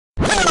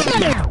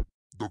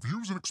The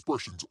views and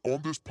expressions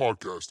on this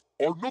podcast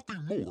are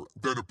nothing more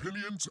than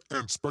opinions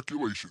and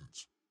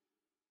speculations.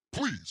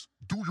 Please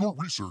do your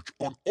research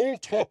on all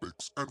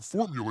topics and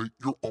formulate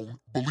your own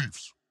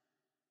beliefs.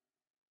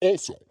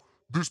 Also,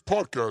 this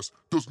podcast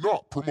does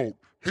not promote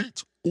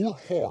hate or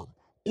harm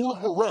or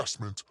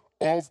harassment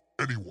of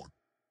anyone.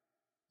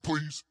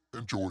 Please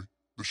enjoy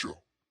the show.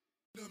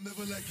 I'm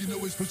never like, you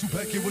know, it's special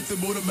packet with the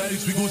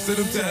automatics. We gon' send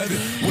them to heaven.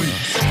 Wait.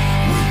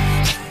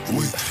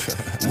 Woo!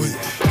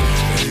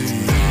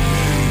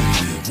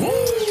 Oh,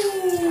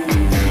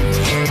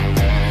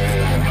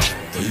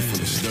 you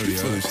feeling sturdy,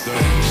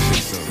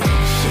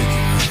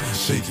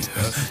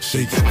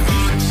 Shake it.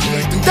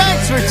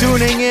 Thanks for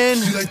tuning in.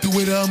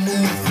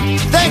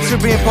 Thanks for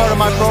being part of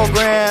my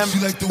program.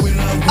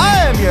 I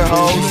am your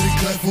host,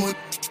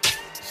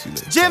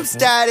 Jim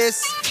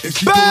Status.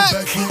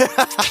 Back!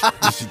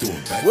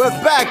 We're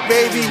back,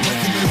 baby.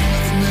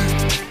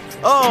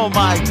 Oh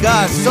my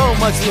God, so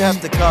much we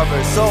have to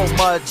cover. So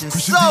much in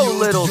so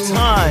little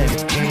time.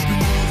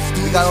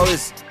 We got all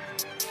this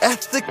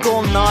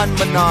ethical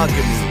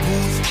non-monogamy.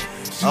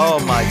 Oh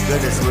my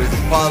goodness, with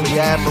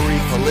polyamory,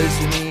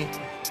 polygyny.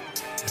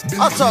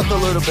 I'll talk a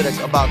little bit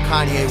about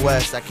Kanye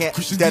West. I can't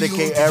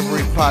dedicate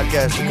every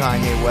podcast to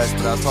Kanye West,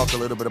 but I'll talk a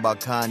little bit about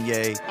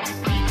Kanye.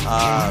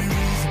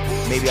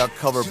 Maybe I'll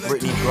cover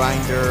Brittany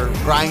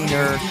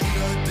Griner.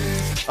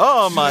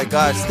 Oh my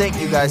gosh, thank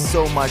you guys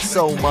so much.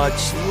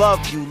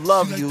 Love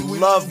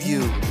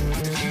you.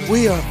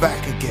 We are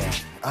back again.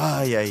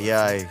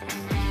 Ay.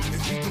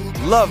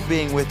 Love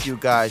being with you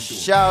guys.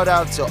 Shout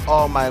out to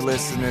all my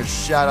listeners.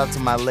 Shout out to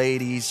my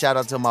ladies. Shout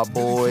out to my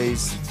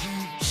boys.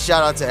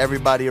 Shout out to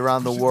everybody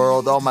around the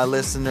world. All my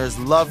listeners.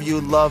 Love you.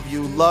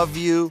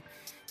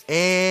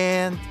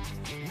 And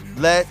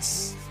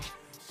let's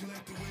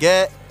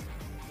get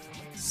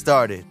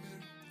started.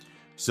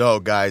 So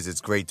guys,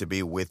 it's great to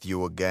be with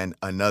you again.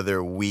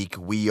 Another week.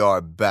 We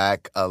are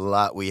back. A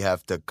lot we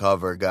have to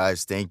cover,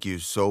 guys. Thank you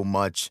so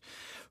much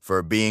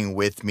for being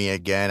with me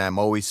again. I'm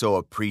always so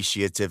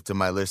appreciative to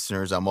my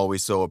listeners. I'm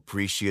always so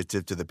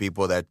appreciative to the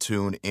people that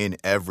tune in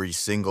every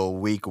single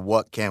week.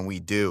 What can we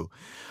do?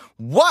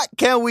 What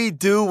can we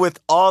do with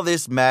all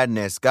this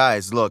madness?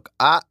 Guys, look,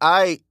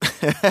 I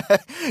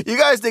you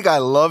guys think I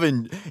love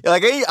and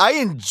like I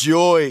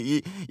enjoy,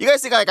 you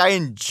guys think like I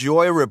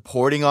enjoy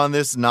reporting on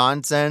this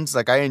nonsense?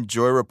 Like I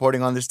enjoy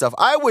reporting on this stuff.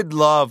 I would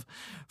love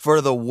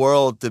for the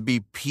world to be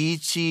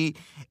peachy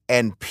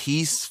and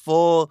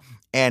peaceful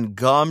and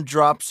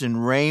gumdrops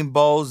and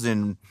rainbows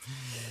and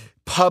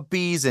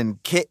puppies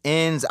and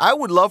kittens. I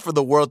would love for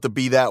the world to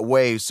be that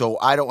way so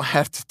I don't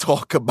have to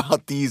talk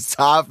about these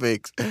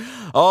topics.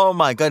 Oh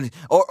my goodness.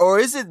 Or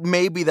is it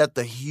maybe that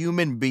the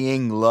human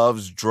being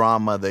loves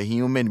drama? The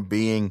human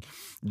being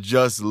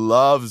just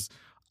loves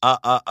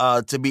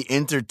to be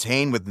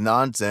entertained with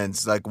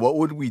nonsense. Like, what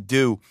would we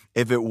do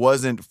if it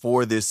wasn't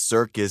for this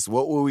circus?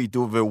 What would we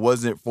do if it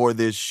wasn't for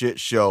this shit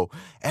show?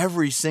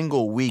 Every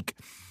single week,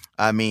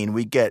 I mean,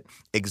 we get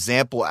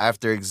example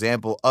after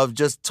example of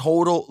just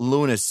total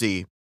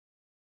lunacy.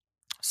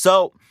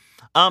 So,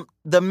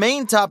 the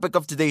main topic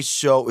of today's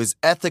show is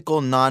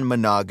ethical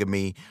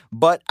non-monogamy,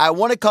 but I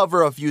want to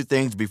cover a few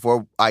things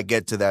before I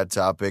get to that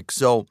topic.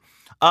 So,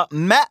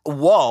 Matt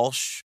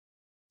Walsh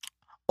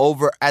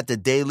over at the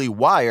Daily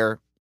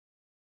Wire,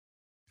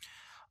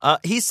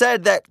 he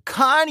said that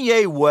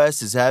Kanye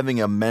West is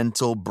having a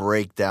mental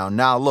breakdown.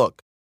 Now,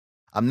 look,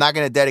 I'm not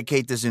going to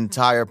dedicate this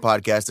entire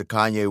podcast to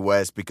Kanye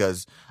West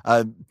because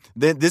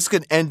this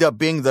could end up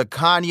being the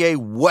Kanye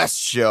West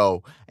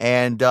show,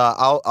 and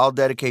I'll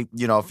dedicate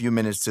a few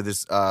minutes to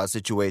this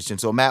situation.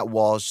 So Matt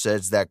Walsh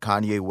says that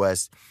Kanye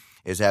West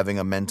is having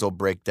a mental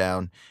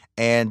breakdown,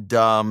 and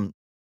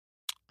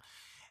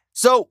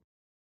so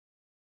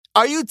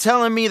are you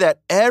telling me that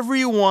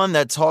everyone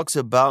that talks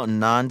about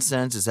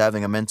nonsense is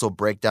having a mental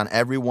breakdown?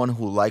 Everyone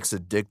who likes a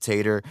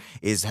dictator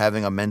is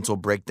having a mental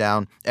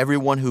breakdown?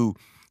 Everyone who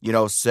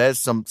says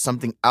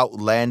something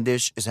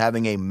outlandish is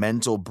having a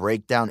mental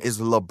breakdown? Is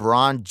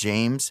LeBron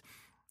James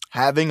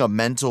having a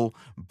mental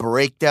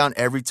breakdown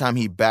every time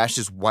he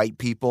bashes white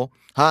people?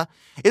 Huh?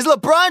 Is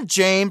LeBron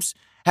James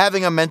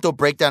having a mental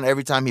breakdown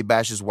every time he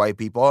bashes white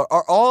people?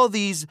 Are all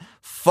these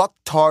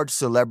fucktard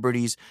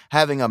celebrities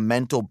having a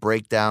mental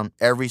breakdown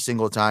every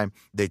single time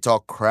they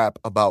talk crap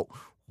about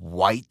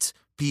white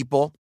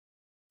people?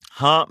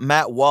 Huh?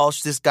 Matt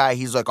Walsh, this guy,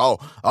 he's like, oh,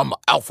 I'm an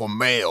alpha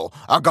male.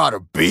 I got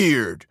a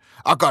beard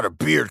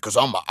because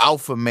I'm an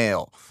alpha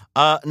male.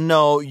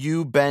 No,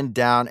 you bend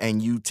down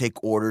and you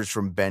take orders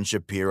from Ben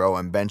Shapiro,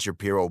 and Ben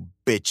Shapiro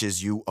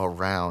bitches you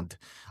around.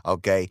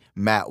 Okay,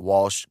 Matt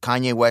Walsh.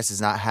 Kanye West is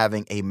not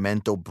having a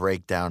mental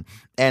breakdown.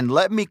 And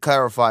let me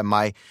clarify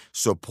my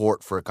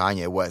support for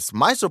Kanye West.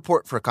 My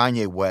support for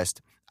Kanye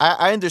West,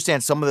 I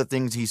understand some of the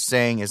things he's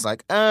saying is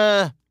like,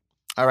 all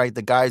right,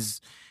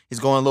 he's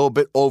going a little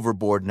bit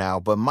overboard now.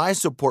 But my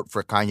support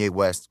for Kanye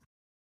West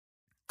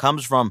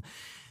comes from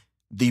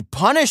the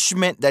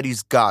punishment that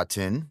he's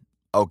gotten,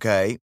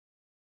 okay,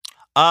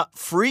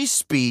 free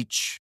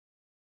speech,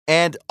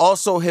 and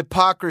also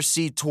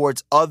hypocrisy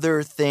towards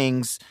other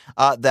things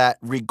that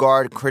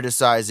regard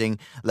criticizing,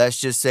 let's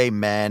just say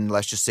men,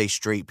 let's just say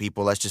straight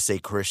people, let's just say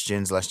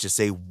Christians, let's just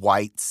say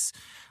whites,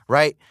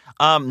 right?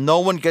 No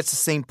one gets the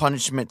same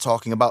punishment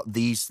talking about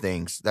these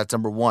things. That's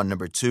number one.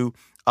 Number two,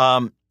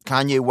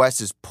 Kanye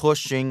West is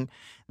pushing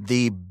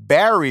the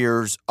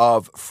barriers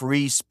of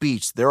free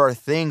speech. There are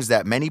things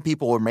that many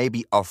people are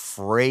maybe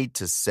afraid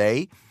to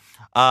say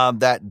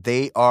that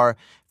they are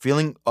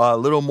feeling a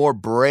little more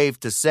brave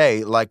to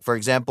say. Like, for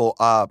example,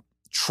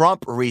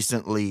 Trump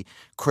recently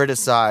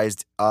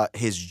criticized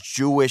his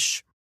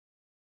Jewish,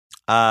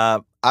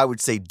 I would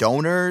say,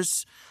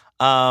 donors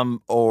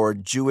or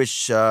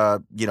Jewish,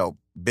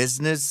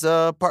 business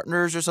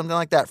partners or something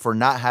like that for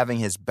not having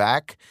his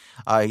back.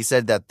 He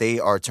said that they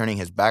are turning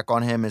his back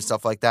on him and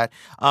stuff like that.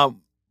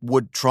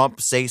 Would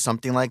Trump say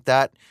something like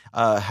that?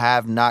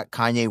 Have not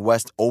Kanye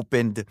West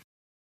opened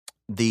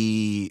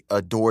the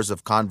doors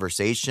of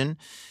conversation,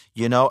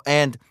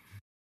 And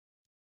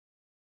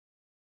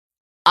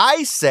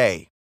I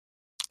say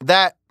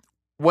that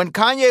when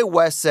Kanye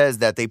West says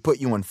that they put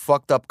you in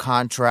fucked up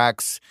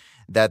contracts,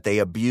 that they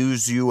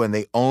abuse you and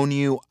they own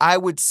you, I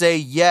would say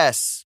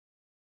yes.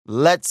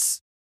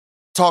 Let's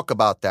talk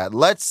about that.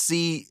 Let's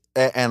see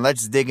and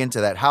let's dig into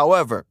that.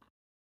 However,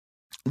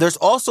 there's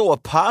also a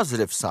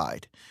positive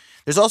side.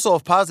 There's also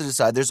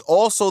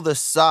the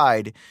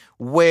side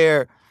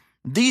where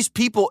these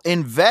people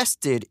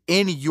invested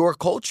in your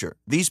culture.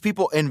 These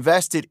people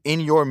invested in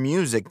your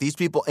music. These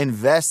people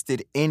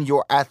invested in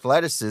your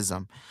athleticism.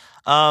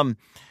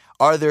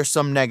 Are there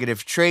some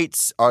negative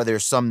traits? Are there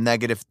some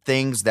negative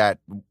things that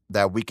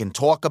we can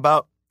talk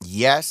about?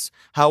 Yes.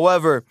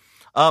 However,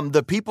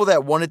 the people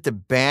that wanted to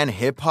ban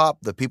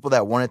hip-hop, the people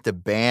that wanted to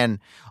ban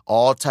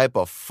all type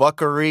of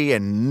fuckery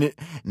and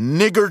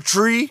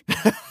niggertry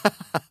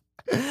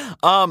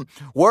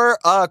were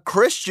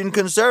Christian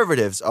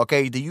conservatives,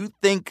 okay? Do you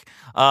think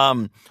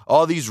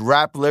all these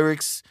rap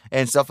lyrics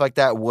and stuff like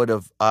that would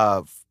have,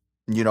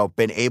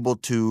 been able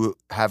to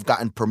have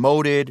gotten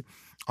promoted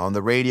on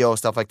the radio,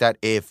 stuff like that,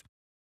 if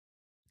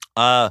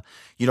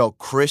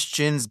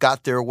Christians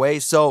got their way?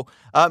 So,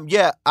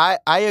 I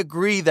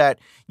agree that,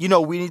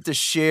 we need to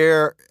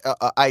share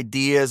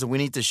ideas, and we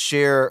need to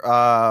share,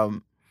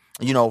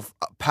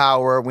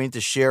 power. We need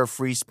to share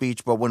free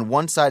speech. But when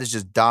one side is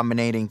just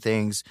dominating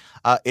things,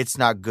 it's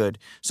not good.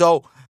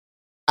 So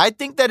I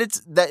think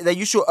that that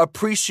you should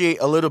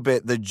appreciate a little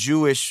bit the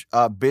Jewish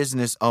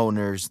business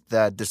owners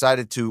that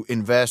decided to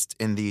invest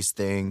in these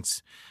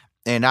things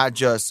and not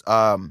just,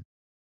 like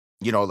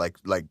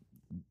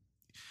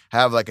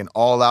have like an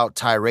all-out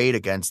tirade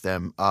against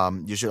them.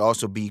 You should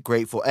also be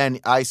grateful.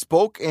 And I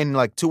spoke in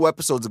like 2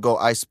 episodes ago,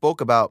 I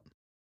spoke about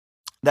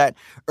that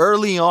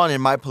early on in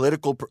my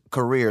political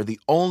career, the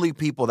only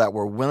people that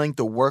were willing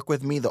to work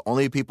with me, the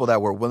only people that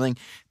were willing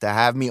to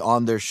have me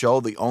on their show,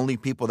 the only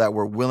people that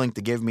were willing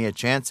to give me a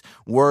chance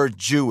were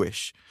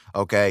Jewish.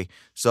 Okay,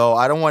 so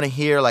I don't want to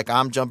hear like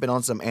I'm jumping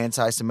on some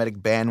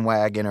anti-Semitic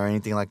bandwagon or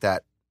anything like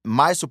that.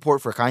 My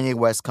support for Kanye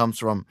West comes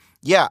from,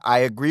 I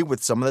agree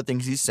with some of the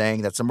things he's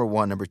saying. That's number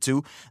one. Number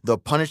two, the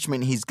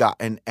punishment he's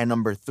gotten. And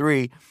number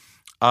three,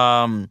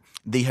 the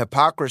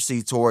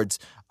hypocrisy towards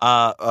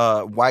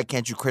why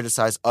can't you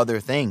criticize other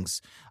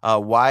things?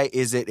 Why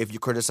is it if you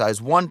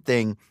criticize one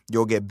thing,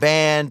 you'll get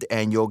banned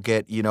and you'll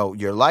get,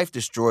 your life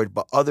destroyed,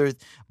 but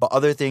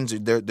other things,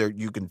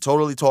 you can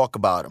totally talk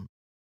about them.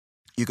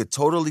 You could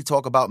totally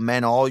talk about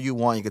men all you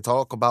want. You could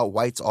talk about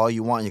whites all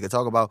you want. You could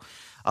talk about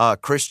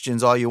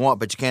Christians all you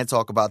want, but you can't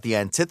talk about the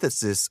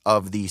antithesis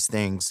of these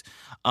things.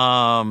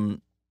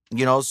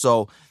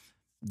 So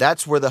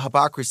that's where the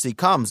hypocrisy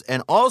comes.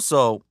 And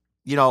also,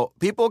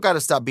 people got to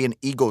stop being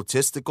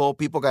egotistical.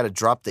 People got to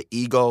drop the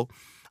ego.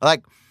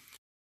 Like,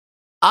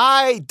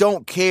 I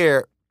don't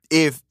care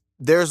if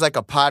there's like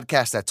a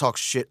podcast that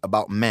talks shit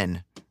about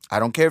men. I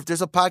don't care if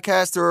there's a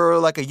podcast or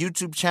like a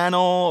YouTube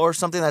channel or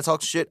something that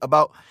talks shit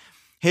about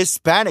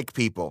Hispanic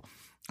people.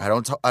 I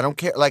don't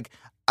care. Like,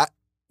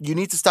 you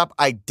need to stop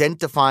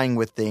identifying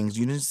with things.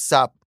 You need to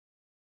stop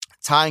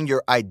tying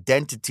your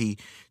identity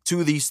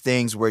to these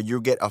things where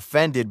you get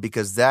offended,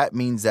 because that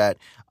means that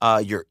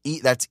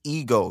that's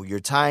ego.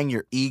 You're tying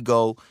your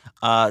ego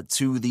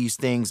to these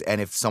things, and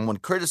if someone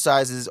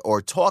criticizes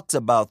or talks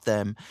about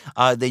them,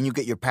 then you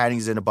get your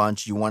panties in a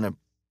bunch. You want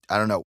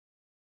to,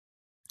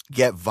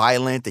 get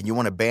violent, and you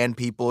want to ban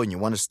people, and you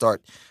want to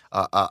start,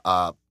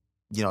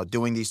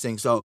 doing these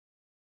things. So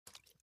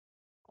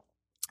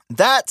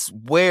that's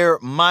where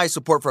my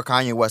support for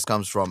Kanye West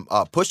comes from,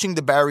 pushing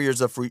the barriers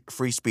of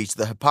free speech,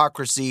 the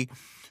hypocrisy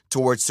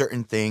towards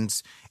certain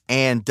things,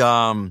 and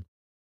the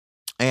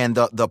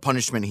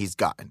punishment he's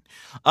gotten.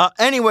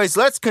 Anyways,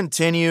 let's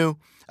continue,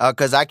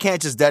 because I can't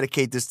just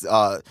dedicate this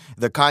the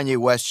Kanye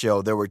West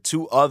show. There were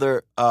 2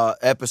 other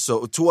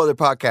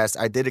podcasts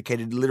I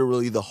dedicated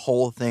literally the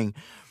whole thing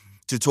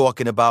to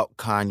talking about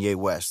Kanye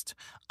West.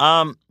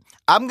 I'm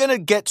gonna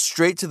get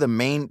straight to the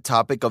main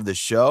topic of the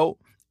show.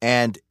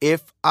 And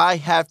if I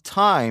have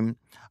time,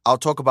 I'll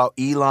talk about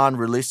Elon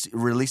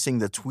releasing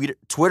the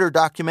Twitter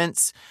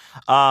documents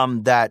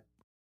that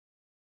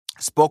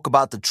spoke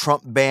about the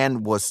Trump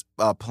ban was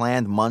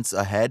planned months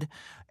ahead.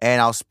 And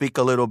I'll speak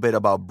a little bit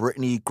about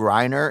Brittany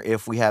Griner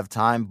if we have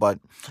time. But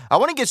I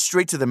want to get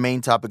straight to the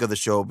main topic of the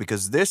show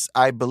because this,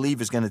 I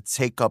believe, is going to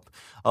take up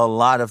a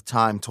lot of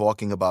time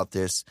talking about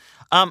this.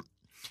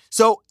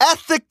 So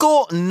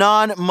ethical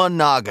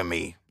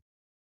non-monogamy.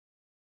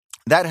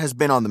 That has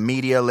been on the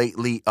media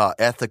lately,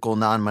 ethical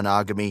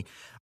non-monogamy.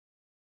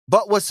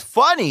 But what's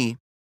funny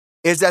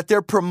is that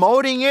they're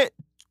promoting it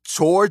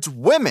towards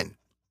women.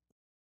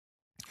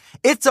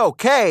 It's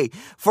okay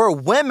for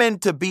women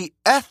to be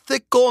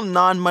ethical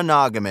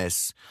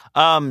non-monogamous.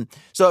 So,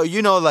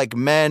 like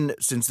men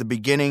since the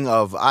beginning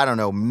of,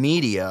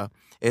 media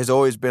has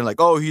always been like,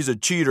 oh, he's a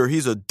cheater.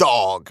 He's a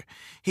dog.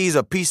 He's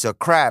a piece of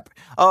crap.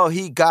 Oh,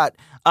 he got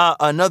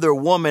another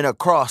woman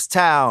across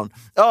town.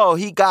 Oh,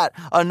 he got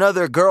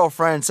another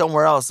girlfriend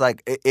somewhere else.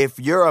 Like if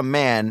you're a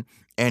man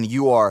and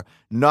you are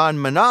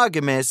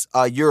non-monogamous,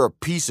 you're a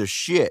piece of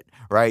shit,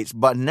 right?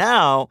 But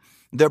now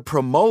they're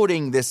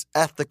promoting this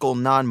ethical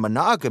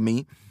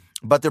non-monogamy,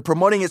 but they're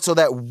promoting it so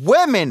that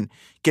women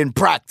can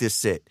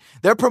practice it.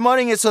 They're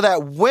promoting it so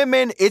that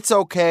women, it's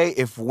okay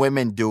if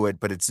women do it,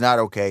 but it's not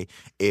okay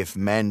if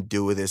men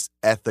do this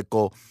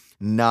ethical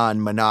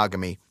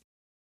non-monogamy.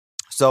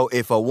 So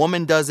if a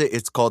woman does it,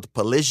 it's called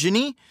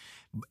polygyny.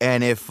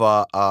 And if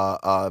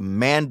a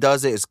man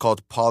does it, it's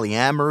called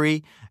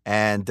polyamory.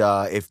 And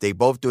if they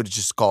both do it, it's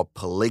just called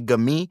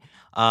polygamy.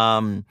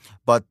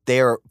 But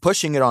they're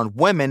pushing it on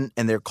women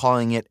and they're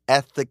calling it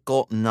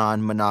ethical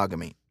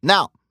non-monogamy.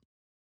 Now,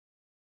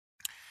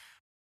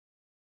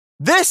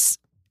 this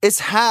is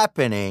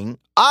happening,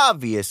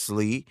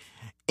 obviously,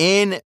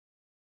 in,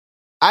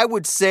 I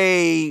would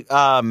say,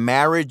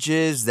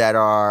 marriages that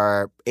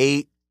are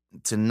 8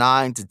 to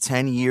 9 to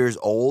 10 years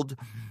old.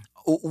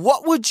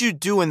 What would you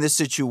do in this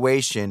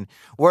situation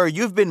where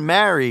you've been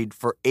married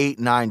for 8,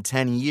 9,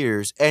 10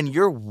 years and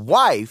your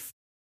wife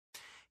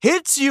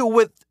hits you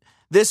with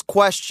this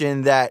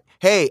question that,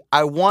 hey,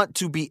 I want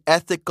to be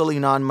ethically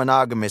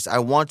non-monogamous. I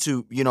want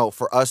to,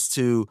 for us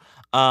to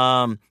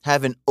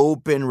have an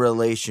open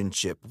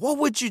relationship. What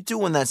would you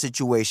do in that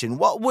situation?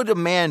 What would a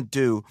man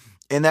do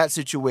in that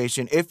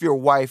situation if your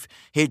wife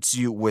hits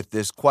you with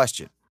this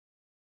question?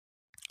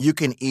 You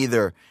can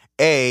either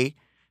A,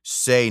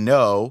 say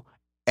no,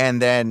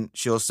 and then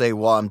she'll say,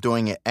 well, I'm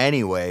doing it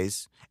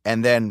anyways.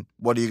 And then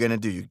what are you going to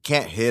do? You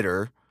can't hit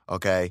her,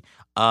 okay?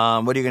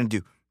 What are you going to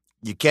do?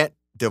 You can't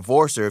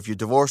divorce her. If you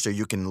divorce her,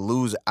 you can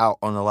lose out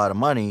on a lot of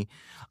money.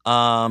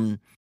 Or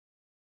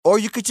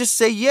you could just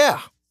say,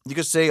 yeah. You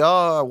could say,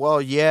 oh,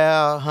 well,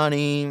 yeah,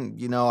 honey,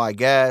 I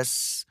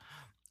guess.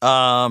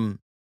 And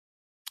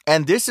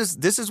this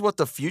is what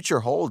the future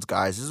holds,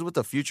 guys. This is what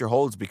the future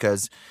holds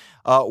because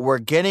we're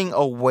getting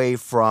away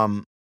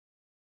from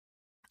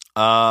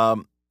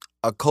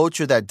a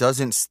culture that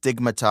doesn't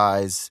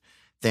stigmatize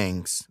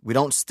things. We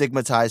don't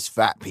stigmatize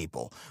fat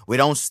people. We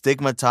don't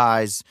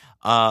stigmatize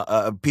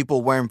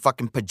people wearing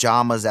fucking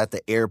pajamas at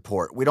the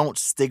airport. We don't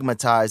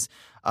stigmatize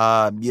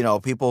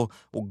people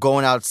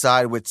going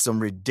outside with some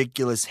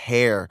ridiculous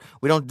hair.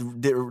 We don't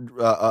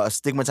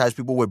stigmatize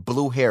people with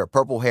blue hair,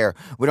 purple hair.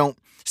 We don't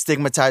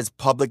stigmatize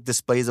public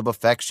displays of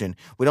affection.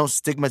 We don't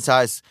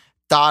stigmatize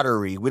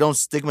thottery. We don't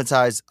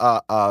stigmatize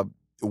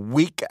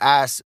weak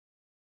ass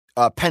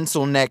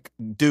pencil neck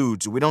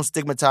dudes. We don't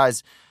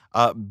stigmatize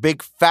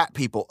big fat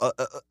people.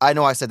 I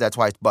know I said that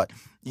twice, but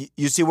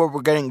you see where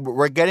we're getting.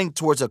 We're getting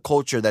towards a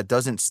culture that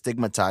doesn't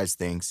stigmatize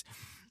things.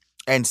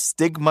 And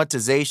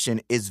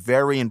stigmatization is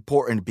very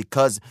important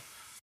because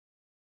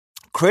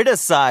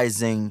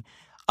criticizing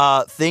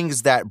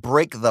things that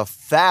break the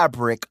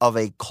fabric of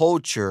a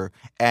culture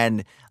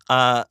and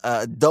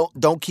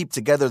don't keep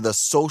together the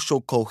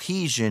social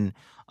cohesion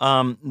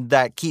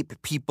that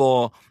keep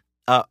people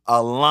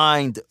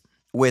aligned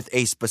with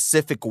a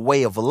specific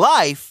way of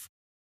life,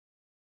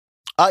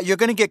 you're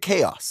going to get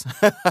chaos.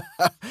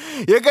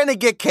 You're going to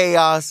get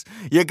chaos.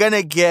 You're going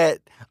to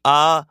get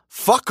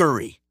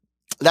fuckery.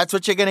 That's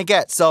what you're going to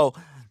get. So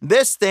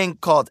this thing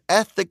called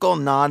ethical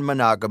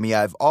non-monogamy,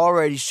 I've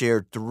already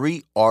shared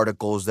 3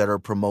 articles that are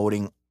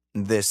promoting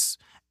this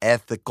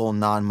ethical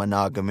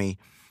non-monogamy.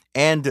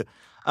 And,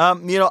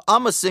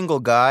 I'm a single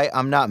guy.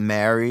 I'm not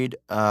married.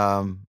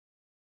 In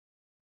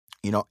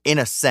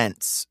a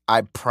sense,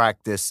 I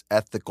practice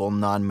ethical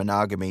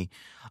non-monogamy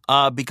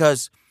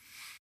because,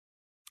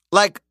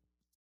 like,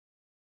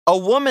 a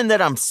woman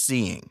that I'm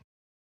seeing,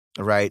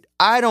 right,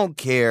 I don't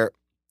care.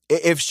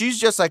 If she's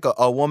just like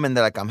a woman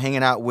that like I'm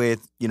hanging out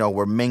with,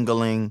 we're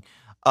mingling,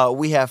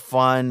 we have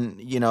fun,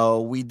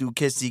 we do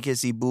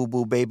kissy, boo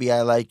boo, baby,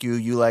 I like you,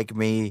 you like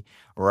me,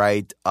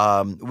 right?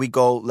 We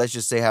go, let's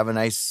just say have a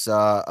nice,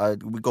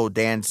 we go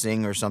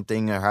dancing or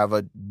something or have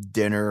a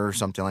dinner or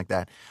something like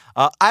that.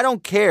 I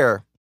don't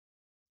care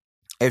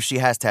if she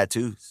has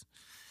tattoos.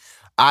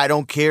 I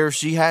don't care if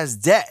she has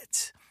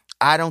debt.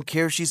 I don't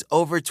care if she's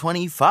over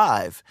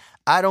 25.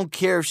 I don't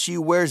care if she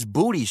wears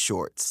booty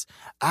shorts.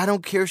 I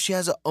don't care if she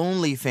has an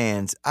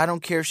OnlyFans. I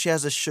don't care if she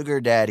has a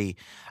sugar daddy.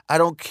 I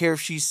don't care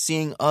if she's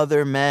seeing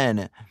other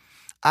men.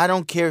 I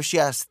don't care if she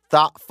has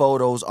thought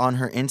photos on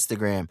her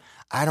Instagram.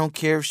 I don't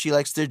care if she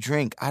likes to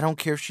drink. I don't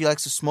care if she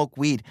likes to smoke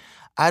weed.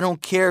 I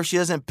don't care if she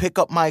doesn't pick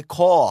up my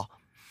call.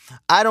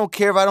 I don't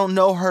care if I don't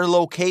know her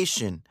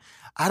location.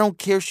 I don't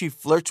care if she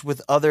flirts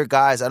with other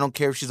guys. I don't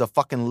care if she's a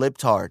fucking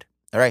libtard.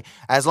 All right?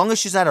 As long as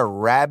she's not a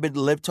rabid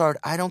libtard,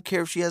 I don't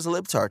care if she has a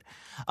libtard.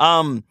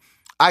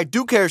 I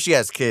do care if she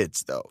has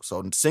kids, though.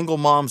 So single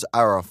moms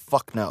are a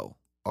fuck no,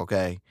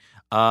 okay?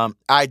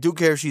 I do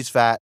care if she's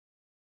fat.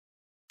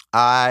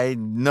 I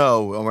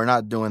know we're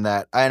not doing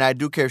that. And I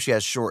do care if she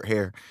has short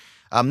hair.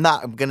 I'm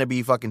not going to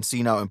be fucking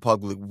seen out in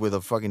public with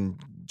a fucking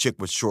chick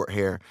with short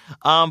hair.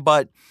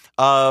 But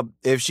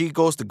if she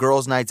goes to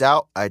girls' nights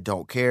out, I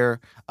don't care.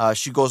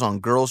 She goes on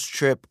girls'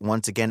 trip.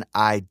 Once again,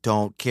 I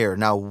don't care.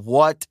 Now,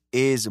 what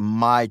is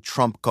my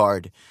trump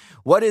card?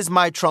 What is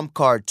my trump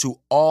card to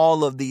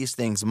all of these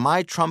things?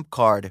 My trump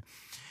card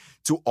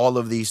to all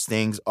of these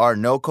things are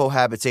no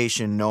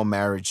cohabitation, no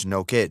marriage,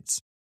 no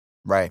kids.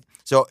 Right?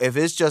 So if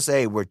it's just,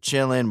 hey, we're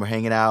chilling, we're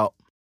hanging out,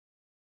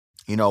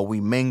 you know, we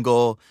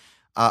mingle,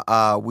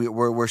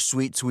 we're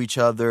sweet to each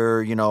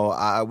other, you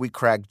know, we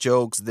crack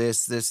jokes,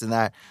 this and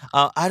that.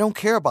 I don't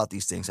care about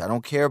these things. I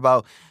don't care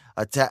about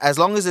as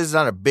long as it's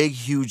not a big,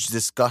 huge,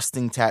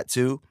 disgusting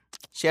tattoo.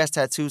 She has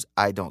tattoos.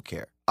 I don't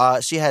care.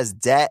 She has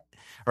debt,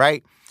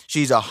 right?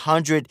 She's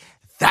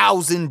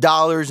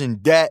 $100,000 in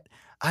debt.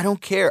 I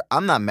don't care.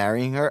 I'm not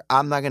marrying her.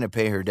 I'm not gonna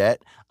pay her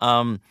debt.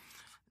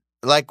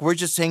 Like, we're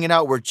just hanging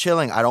out, we're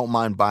chilling. I don't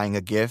mind buying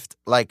a gift.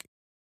 Like,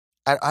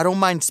 I don't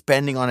mind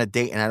spending on a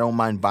date, and I don't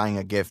mind buying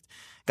a gift.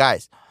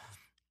 Guys,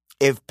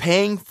 if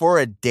paying for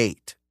a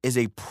date is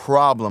a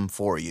problem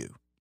for you,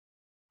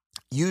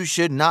 you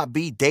should not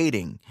be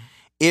dating.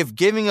 If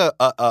giving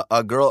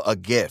a girl a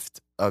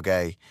gift,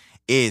 okay,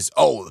 is,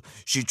 oh,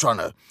 she's trying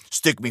to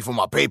stick me for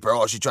my paper,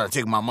 oh, she's trying to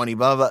take my money,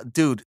 blah, blah, blah.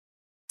 Dude,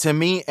 to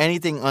me,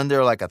 anything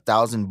under like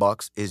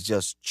 $1,000 is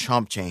just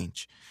chump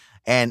change.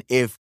 And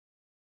if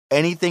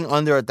anything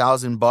under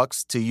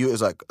 $1,000 to you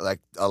is like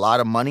a lot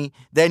of money,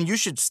 then you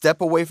should step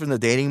away from the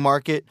dating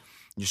market.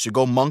 You should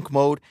go monk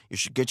mode. You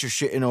should get your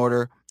shit in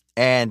order,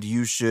 and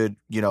you should,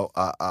 you know,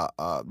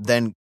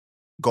 then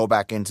go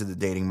back into the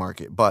dating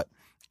market. But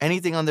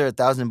anything under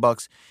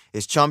 $1,000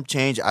 is chump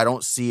change. I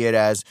don't see it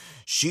as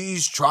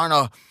she's trying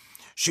to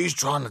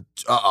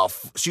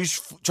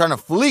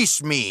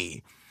fleece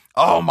me.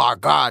 Oh my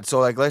God!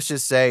 So like, let's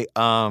just say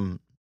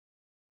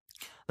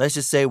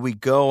we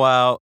go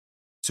out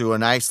to a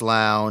nice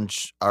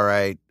lounge, all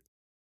right,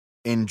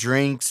 in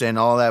drinks and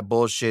all that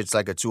bullshit. It's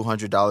like a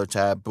 $200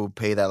 tab. We'll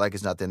pay that like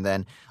it's nothing.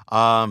 Then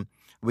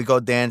we go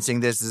dancing,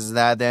 this and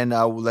that. Then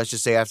let's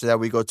just say after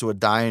that we go to a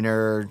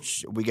diner.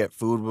 We get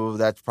food.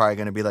 That's probably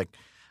gonna be like,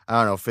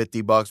 I don't know,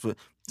 $50. But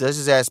let's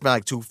just say I spent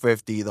like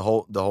 $250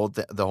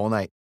 the whole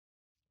night.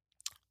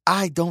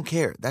 I don't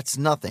care. That's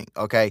nothing.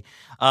 Okay.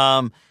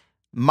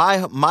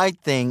 My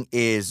thing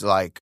is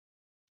like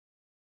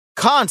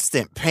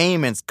constant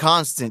payments,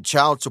 constant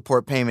child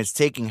support payments,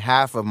 taking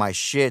half of my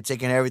shit,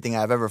 taking everything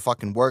I've ever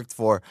fucking worked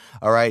for.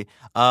 All right.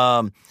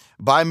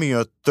 Buy me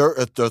a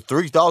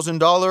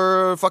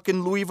 $3,000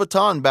 fucking Louis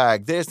Vuitton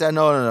bag. This, that.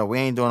 No. We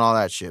ain't doing all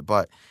that shit.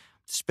 But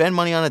spend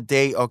money on a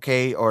date,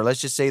 okay? Or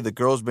let's just say the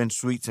girl's been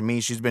sweet to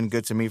me. She's been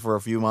good to me for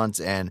a few months,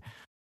 and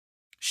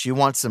she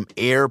wants some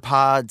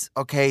AirPods.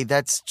 Okay,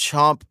 that's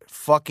chump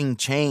fucking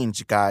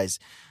change, guys.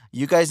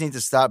 You guys need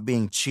to stop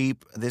being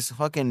cheap. This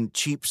fucking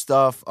cheap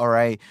stuff, all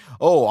right?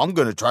 Oh, I'm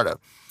going to try to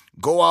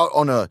go out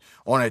on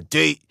a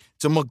date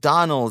to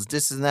McDonald's,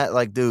 this and that.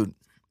 Like, dude,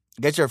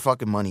 get your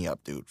fucking money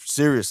up, dude.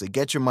 Seriously,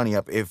 get your money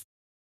up. If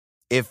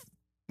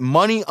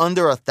money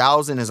under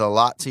 $1,000 is a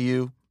lot to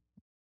you,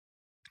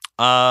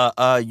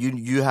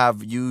 you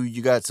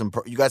got some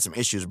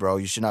issues, bro.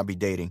 You should not be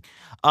dating.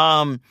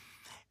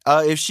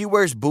 If she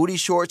wears booty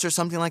shorts or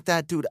something like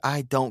that, dude,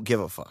 I don't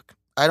give a fuck.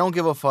 I don't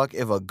give a fuck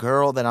if a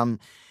girl that I'm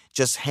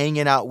just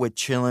hanging out with,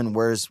 chilling,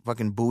 wears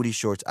fucking booty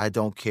shorts. I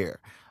don't care.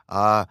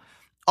 All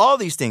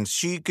these things.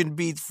 She could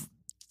be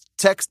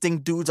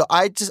texting dudes.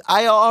 I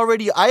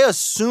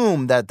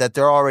assume that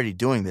they're already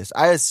doing this.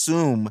 I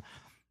assume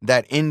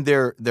that in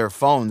their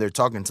phone they're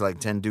talking to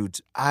like 10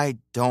 dudes. I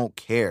don't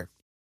care.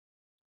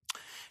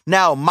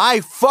 Now,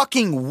 my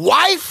fucking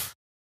wife,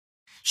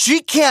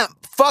 she can't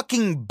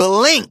fucking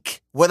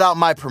blink without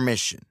my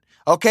permission.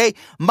 Okay?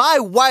 My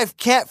wife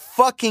can't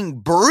fucking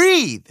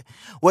breathe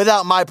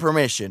without my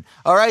permission.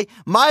 All right?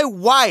 My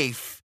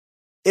wife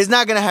is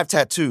not going to have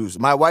tattoos.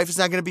 My wife is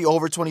not going to be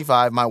over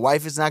 25. My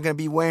wife is not going to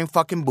be wearing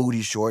fucking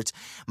booty shorts.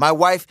 My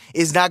wife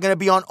is not going to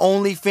be on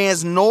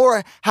OnlyFans,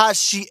 nor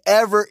has she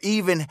ever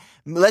even,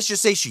 let's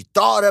just say she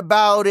thought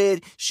about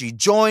it, she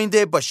joined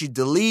it, but she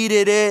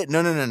deleted it.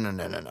 No.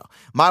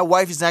 My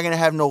wife is not going to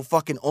have no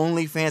fucking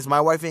OnlyFans.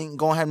 My wife ain't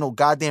going to have no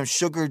goddamn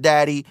sugar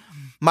daddy.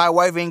 My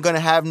wife ain't going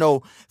to have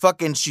no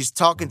fucking, she's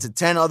talking to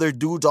 10 other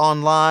dudes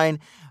online.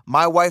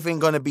 My wife ain't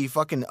gonna be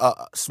fucking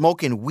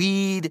smoking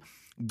weed,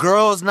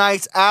 girls'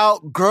 nights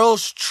out,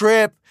 girls'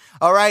 trip,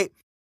 all right?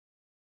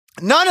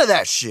 None of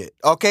that shit,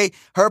 okay?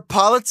 Her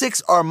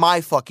politics are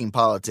my fucking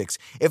politics.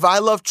 If I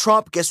love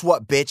Trump, guess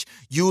what, bitch?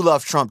 You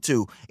love Trump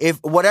too. If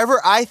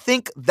whatever I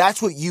think,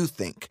 that's what you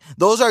think.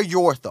 Those are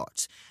your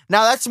thoughts.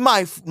 Now, that's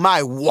my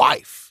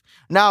wife.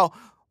 Now,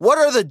 what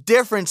are the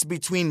difference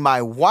between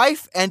my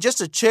wife and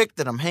just a chick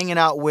that I'm hanging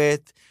out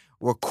with?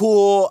 We're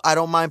cool. I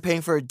don't mind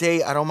paying for a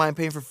date. I don't mind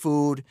paying for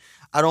food.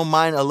 I don't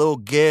mind a little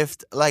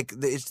gift. Like,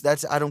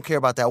 I don't care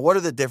about that. What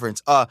are the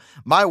difference?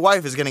 My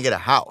wife is going to get a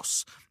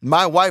house.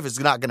 My wife is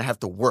not going to have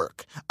to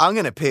work. I'm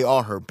going to pay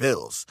all her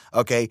bills,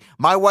 okay?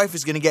 My wife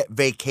is going to get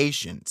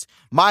vacations.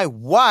 My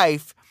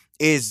wife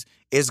is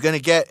going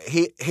to get,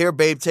 here,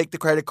 babe, take the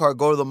credit card,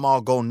 go to the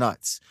mall, go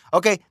nuts.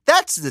 Okay?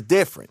 That's the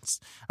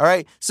difference, all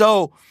right?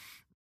 So,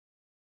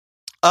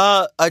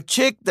 a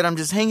chick that I'm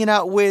just hanging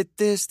out with,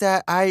 this,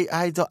 that,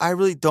 I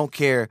really don't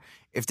care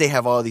if they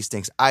have all these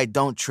things. I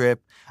don't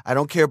trip. I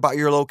don't care about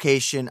your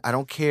location. I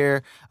don't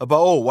care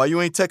about, why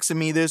you ain't texting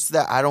me this,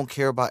 that. I don't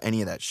care about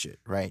any of that shit,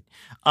 right?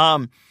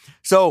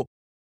 So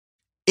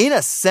in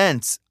a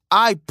sense,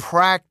 I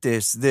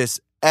practice this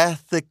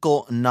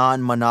ethical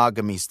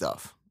non-monogamy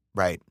stuff,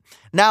 right?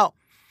 Now,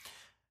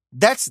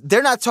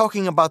 they're not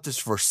talking about this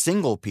for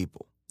single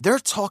people. They're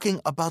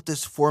talking about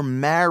this for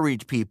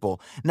married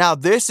people. Now,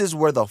 this is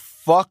where the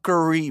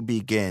fuckery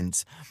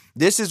begins.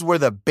 This is where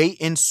the bait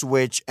and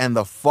switch and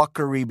the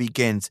fuckery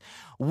begins.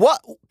 What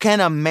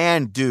can a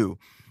man do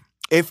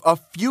if a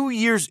few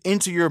years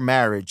into your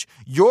marriage,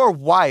 your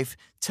wife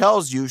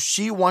tells you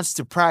she wants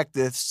to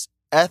practice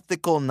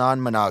ethical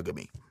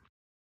non-monogamy?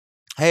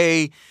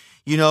 Hey,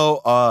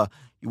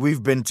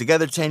 we've been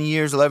together 10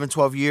 years, 11,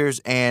 12 years,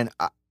 and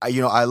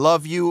I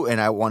love you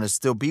and I want to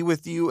still be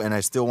with you and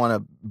I still want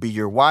to be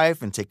your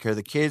wife and take care of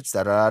the kids,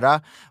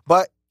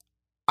 But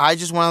I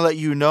just want to let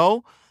you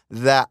know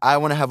that I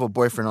want to have a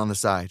boyfriend on the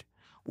side.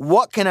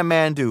 What can a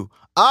man do?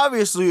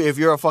 Obviously, if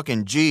you're a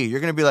fucking G, you're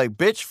going to be like,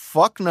 bitch,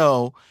 fuck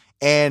no,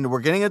 and we're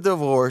getting a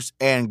divorce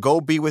and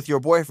go be with your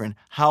boyfriend.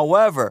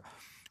 However,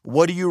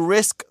 what do you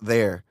risk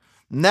there?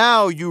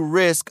 Now you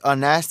risk a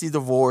nasty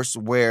divorce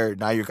where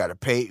now you got to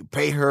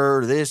pay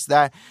her this,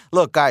 that.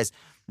 Look, guys,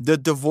 the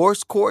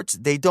divorce courts,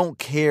 they don't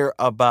care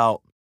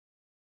about,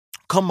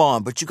 come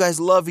on, but you guys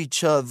love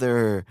each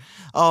other.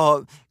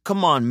 Oh,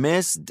 come on,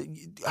 miss.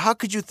 How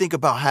could you think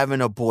about having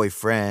a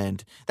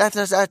boyfriend?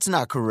 That's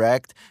not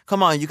correct.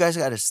 Come on, you guys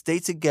got to stay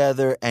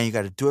together and you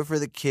got to do it for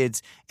the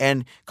kids.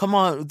 And come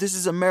on, this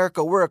is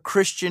America. We're a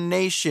Christian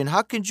nation.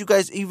 How could you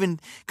guys even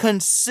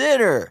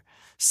consider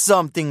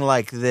something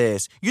like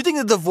this? You think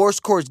the divorce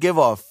courts give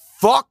a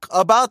fuck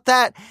about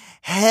that?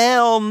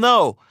 Hell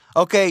no.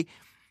 Okay.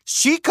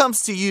 She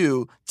comes to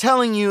you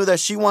telling you that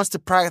she wants to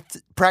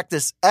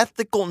practice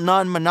ethical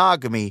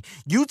non-monogamy.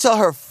 You tell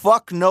her,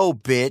 fuck no,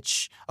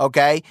 bitch,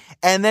 okay?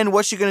 And then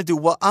what's she going to do?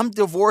 Well, I'm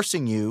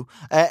divorcing you.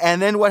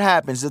 And then what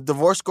happens? The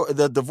divorce court,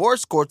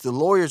 the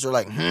lawyers are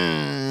like,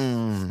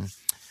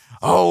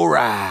 all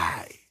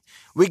right.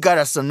 We got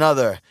us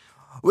another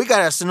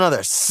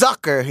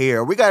sucker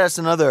here. We got us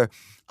another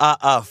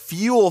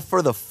fuel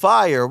for the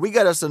fire. We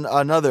got us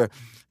another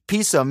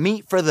piece of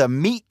meat for the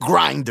meat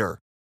grinder.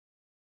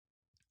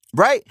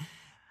 Right?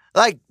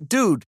 Like,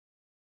 dude.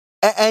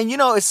 And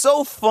it's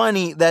so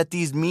funny that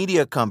these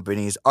media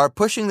companies are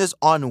pushing this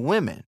on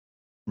women.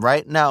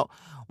 Right? Now,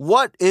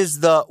 what is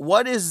the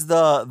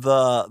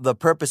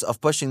purpose of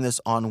pushing this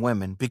on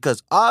women?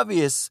 Because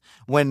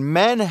when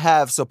men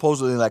have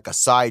supposedly like a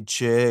side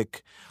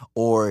chick,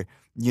 or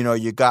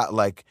you got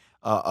like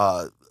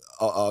a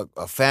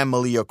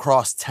family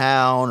across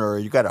town, or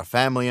you got a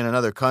family in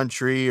another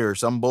country or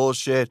some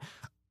bullshit,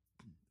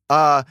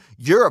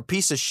 you're a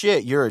piece of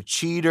shit. You're a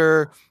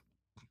cheater.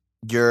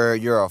 You're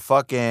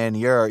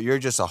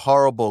just a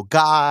horrible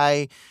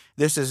guy.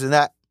 This and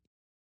that.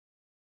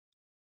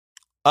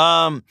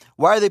 Why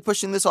are they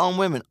pushing this on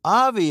women?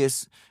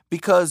 Obvious,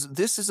 because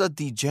this is a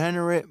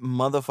degenerate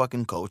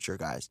motherfucking culture,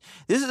 guys.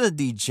 This is a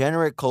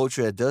degenerate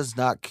culture that does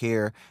not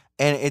care.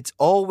 And it's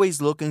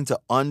always looking to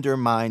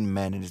undermine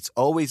men, and it's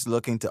always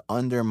looking to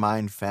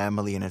undermine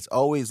family, and it's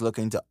always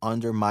looking to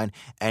undermine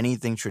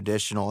anything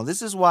traditional. And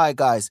this is why,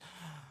 guys,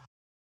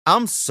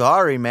 I'm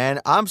sorry, man.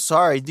 I'm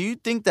sorry. Do you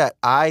think that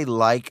I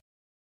like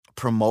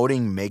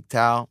promoting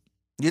MGTOW?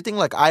 Do you think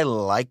like I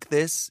like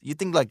this? You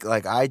think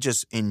like I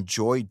just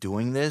enjoy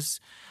doing this?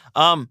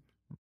 I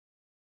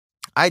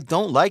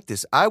don't like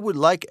this. I would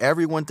like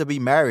everyone to be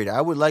married.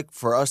 I would like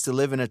for us to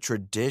live in a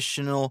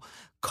traditional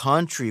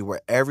country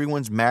where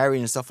everyone's married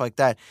and stuff like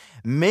that.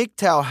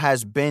 MGTOW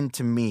has been,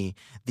 to me,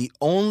 the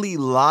only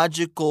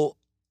logical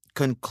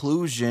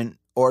conclusion,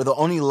 or the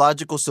only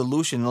logical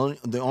solution,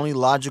 the only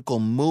logical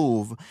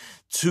move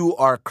to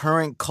our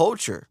current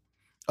culture.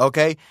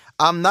 Okay?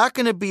 I'm not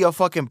going to be a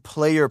fucking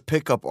player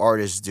pickup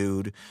artist,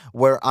 dude,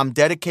 where I'm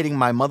dedicating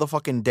my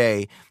motherfucking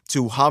day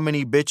to how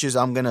many bitches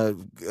I'm going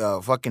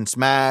to fucking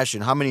smash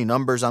and how many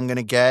numbers I'm going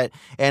to get.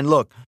 And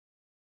look,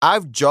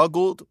 I've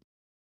juggled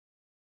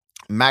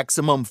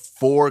maximum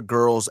 4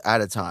 girls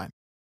at a time.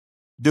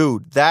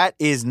 Dude, that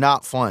is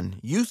not fun.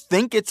 You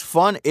think it's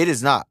fun? It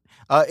is not.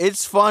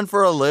 It's fun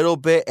for a little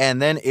bit,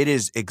 and then it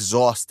is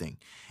exhausting.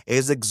 It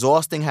is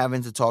exhausting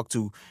having to talk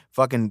to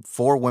fucking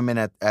 4 women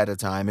at a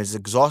time. It's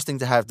exhausting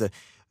to have to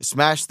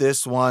smash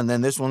this one,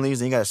 then this one leaves,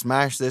 and you gotta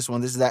smash this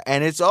one, this is that,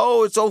 and it's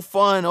so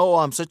fun. Oh,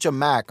 I'm such a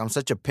Mac, I'm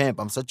such a pimp,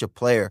 I'm such a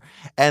player,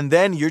 and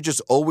then you're just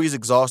always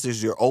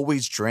exhausted. You're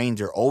always drained.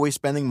 You're always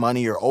spending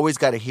money. You're always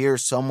got to hear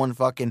someone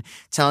fucking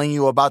telling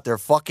you about their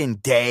fucking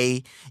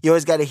day. You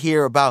always got to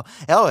hear about,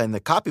 oh, and the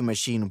copy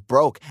machine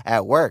broke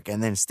at work,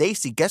 and then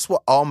Stacy, guess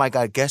what? Oh my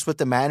God, guess what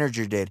the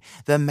manager did?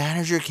 The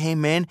manager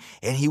came in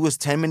and he was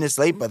 10 minutes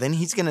late, but then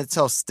he's gonna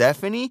tell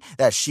Stephanie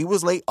that she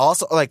was late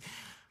also. Like,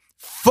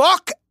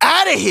 fuck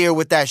out of here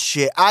with that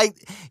shit.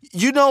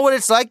 You know what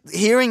it's like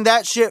hearing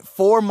that shit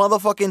 4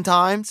 motherfucking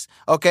times,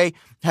 okay?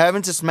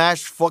 Having to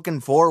smash fucking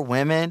 4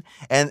 women,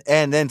 and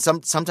then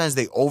sometimes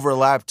they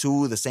overlap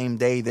 2 the same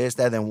day, this,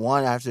 that, then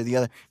one after the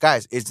other.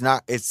 Guys, it's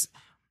not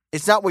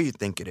what you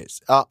think it is.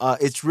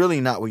 It's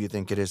really not what you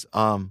think it is.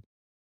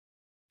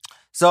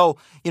 So,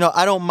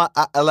 I don't mind.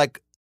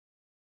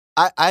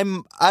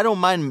 I don't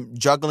mind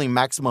juggling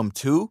maximum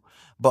 2.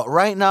 But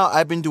right now,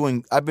 I've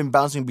been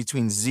bouncing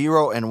between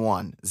 0 and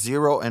 1.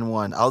 0 and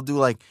 1. I'll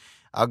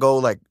go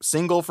like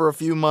single for a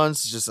few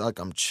months, just like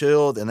I'm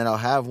chilled, and then I'll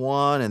have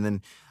one, and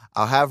then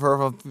I'll have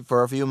her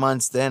for a few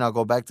months, then I'll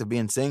go back to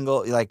being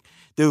single. Like,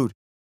 dude,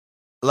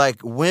 like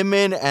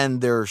women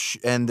and their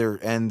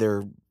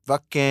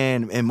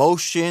fucking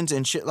emotions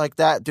and shit like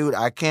that, dude,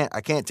 I can't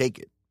take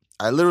it.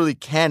 I literally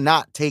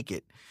cannot take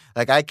it.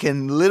 Like, I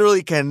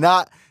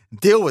cannot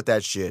deal with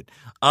that shit.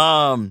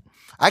 I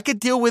could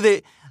deal with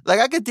it. Like,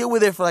 I could deal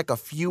with it for like a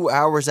few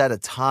hours at a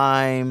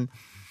time,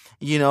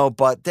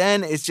 but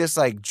then it's just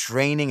like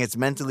draining. It's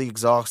mentally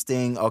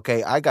exhausting.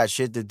 Okay, I got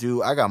shit to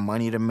do. I got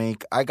money to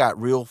make. I got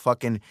real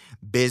fucking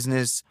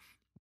business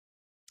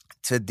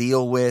to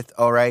deal with.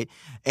 All right.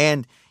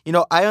 And,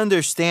 I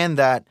understand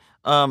that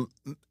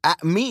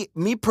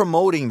me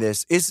promoting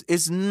this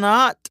is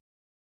not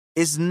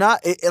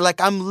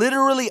like I'm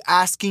literally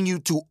asking you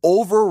to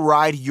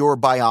override your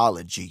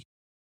biology.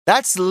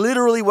 That's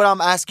literally what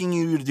I'm asking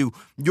you to do.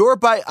 Your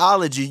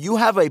biology, you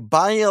have a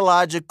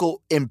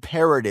biological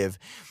imperative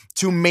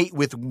to mate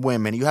with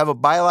women. You have a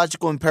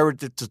biological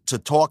imperative to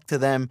talk to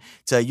them,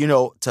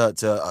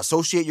 to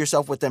associate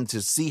yourself with them,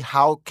 to see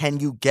how can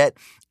you get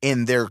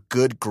in their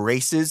good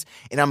graces.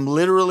 And I'm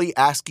literally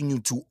asking you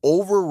to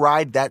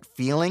override that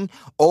feeling,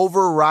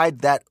 override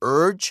that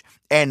urge,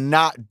 and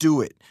not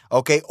do it,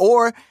 okay?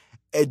 Or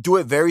do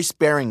it very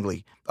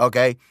sparingly,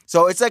 okay?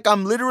 So it's like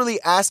I'm literally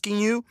asking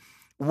you,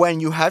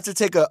 when you have to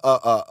take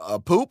a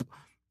poop,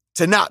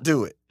 to not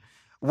do it.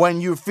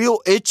 When you feel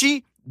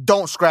itchy,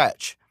 don't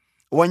scratch.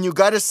 When you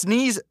gotta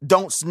sneeze,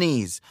 don't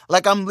sneeze.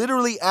 Like, I'm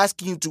literally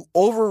asking you to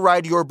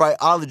override your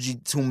biology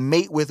to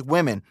mate with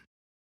women.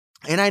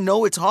 And I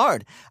know it's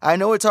hard.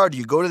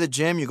 You go to the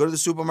gym, you go to the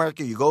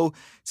supermarket, you go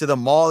to the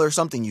mall or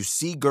something, you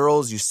see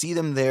girls, you see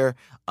them there,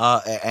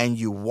 and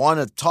you want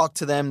to talk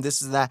to them,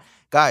 this and that.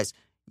 Guys,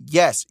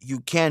 yes,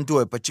 you can do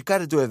it, but you got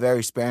to do it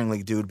very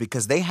sparingly, dude,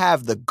 because they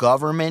have the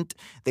government,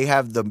 they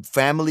have the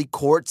family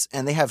courts,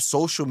 and they have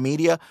social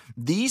media.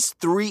 These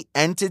 3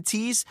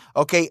 entities,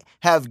 okay,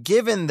 have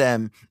given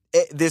them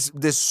this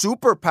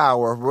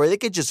superpower where they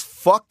could just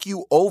fuck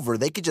you over.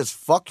 They could just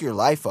fuck your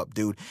life up,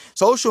 dude.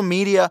 Social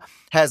media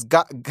has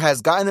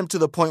gotten them to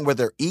the point where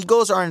their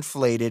egos are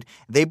inflated.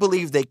 They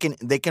believe they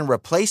can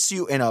replace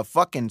you in a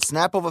fucking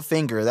snap of a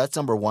finger. That's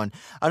number 1.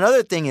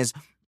 Another thing is,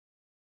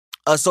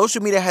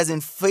 social media has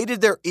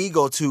inflated their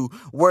ego to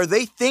where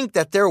they think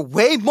that they're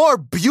way more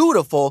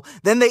beautiful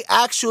than they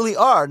actually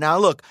are. Now,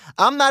 look,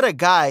 I'm not a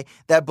guy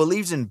that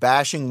believes in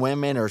bashing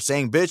women or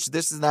saying, bitch,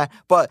 this and that.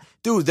 But,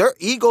 dude, their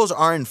egos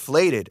are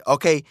inflated,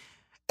 okay?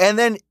 And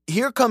then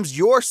here comes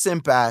your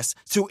simp ass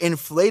to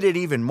inflate it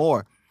even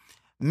more.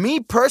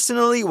 Me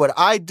personally, what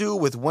I do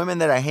with women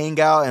that I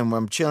hang out and when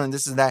I'm chilling,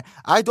 this and that,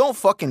 I don't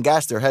fucking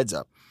gas their heads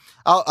up.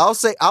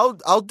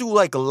 I'll do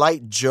like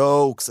light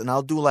jokes, and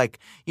I'll do like,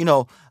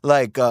 girl,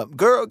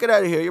 get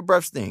out of here, your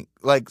breath stink.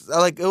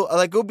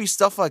 It'll be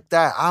stuff like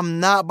that. I'm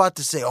not about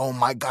to say, oh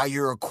my God,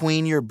 you're a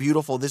queen, you're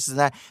beautiful, this and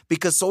that,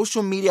 because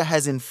social media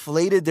has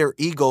inflated their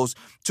egos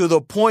to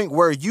the point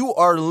where you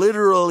are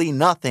literally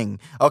nothing.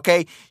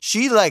 Okay,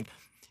 she's like,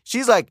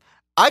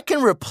 I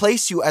can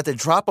replace you at the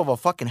drop of a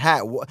fucking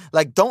hat.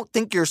 Like, don't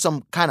think you're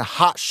some kind of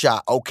hot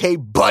shot, okay,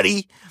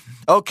 buddy,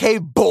 okay,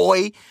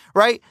 boy,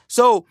 right?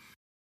 So.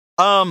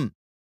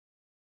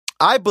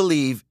 I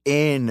believe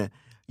in,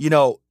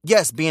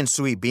 yes, being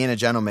sweet, being a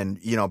gentleman,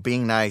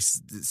 being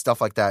nice,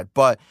 stuff like that.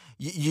 But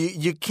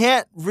you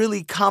can't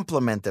really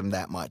compliment them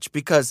that much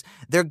because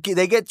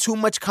they get too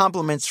much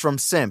compliments from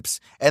simps.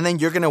 And then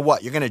you're going to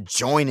what? You're going to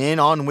join in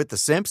on with the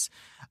simps?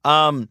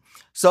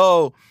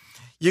 So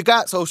you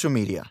got social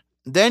media.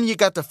 Then you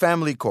got the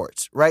family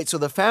courts, right? So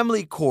the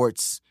family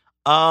courts,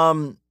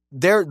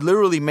 they're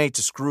literally made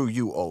to screw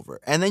you over.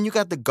 And then you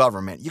got the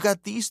government. You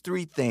got these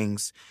 3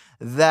 things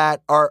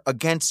that are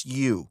against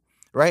you,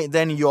 right?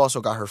 Then you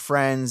also got her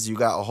friends. You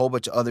got a whole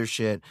bunch of other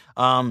shit.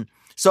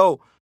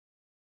 So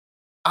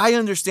I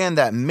understand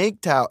that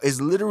MGTOW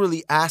is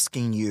literally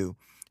asking you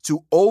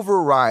to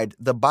override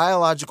the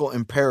biological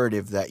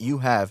imperative that you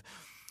have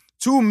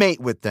to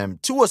mate with them,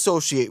 to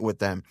associate with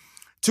them,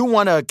 to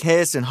want to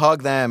kiss and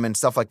hug them and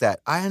stuff like that.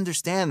 I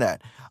understand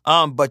that.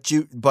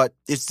 But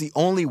it's the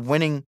only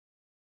winning.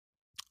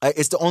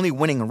 It's the only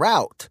winning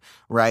route,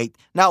 right?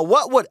 Now,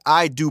 what would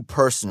I do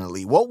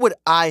personally? What would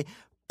I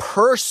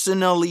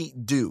personally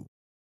do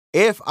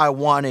if I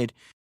wanted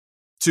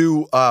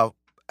to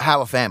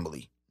have a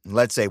family?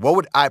 Let's say, what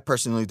would I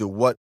personally do?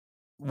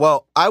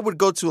 Well, I would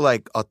go to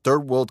like a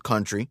third world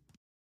country,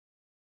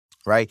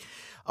 right?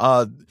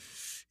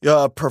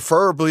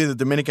 Preferably the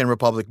Dominican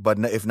Republic, but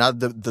if not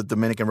the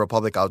Dominican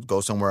Republic, I'll go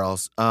somewhere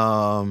else.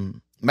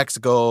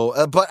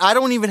 Mexico, but I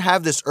don't even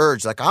have this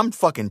urge. Like, I'm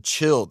fucking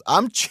chilled.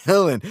 I'm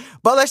chilling.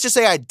 But let's just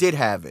say I did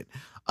have it.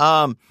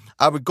 I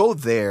would go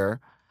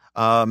there,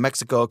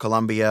 Mexico,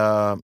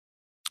 Colombia,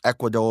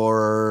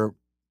 Ecuador,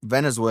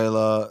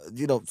 Venezuela,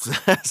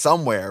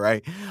 somewhere,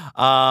 right?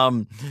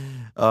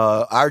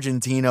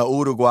 Argentina,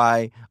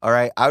 Uruguay, all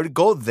right? I would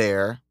go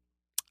there.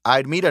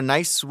 I'd meet a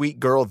nice, sweet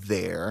girl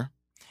there.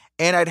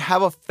 And I'd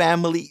have a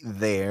family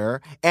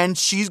there, and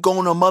she's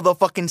going to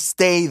motherfucking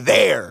stay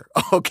there,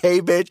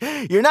 okay,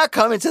 bitch? You're not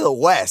coming to the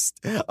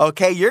West,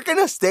 okay? You're going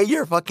to stay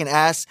your fucking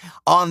ass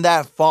on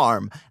that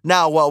farm.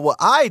 Now, what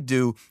I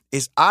do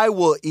is I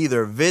will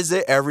either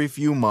visit every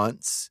few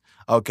months,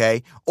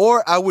 okay?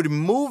 Or I would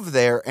move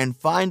there and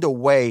find a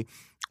way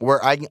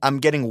where I'm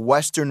getting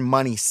Western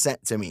money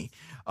sent to me.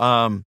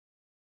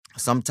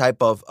 Some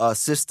type of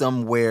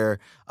system where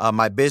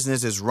my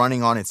business is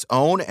running on its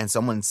own and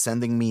someone's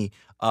sending me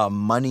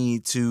money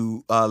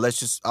to, I'll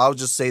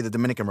just say the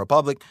Dominican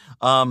Republic,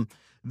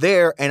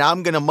 there, and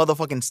I'm going to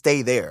motherfucking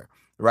stay there,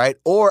 right?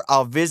 Or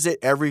I'll visit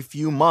every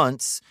few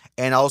months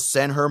and I'll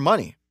send her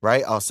money,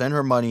 right? I'll send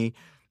her money,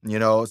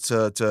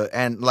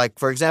 and like,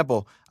 for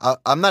example,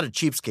 I'm not a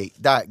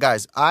cheapskate.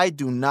 Guys, I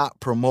do not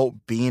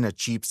promote being a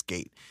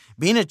cheapskate.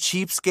 Being a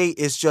cheapskate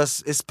is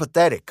it's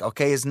pathetic,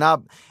 okay? It's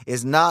not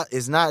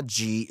a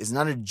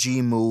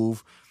G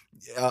move.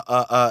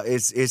 I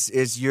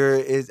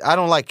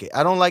don't like it.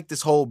 I don't like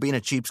this whole being a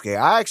cheapskate.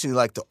 I actually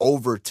like to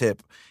over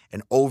tip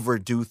and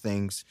overdo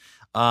things.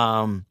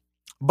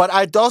 But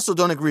I also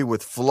don't agree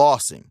with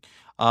flossing.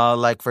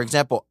 Like, for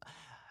example,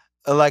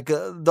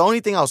 the only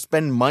thing I'll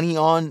spend money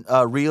on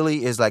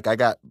really is like, I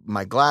got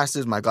my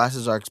glasses. My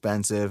glasses are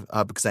expensive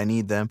because I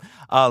need them.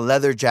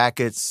 Leather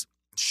jackets,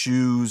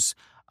 shoes.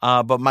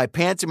 But my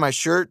pants and my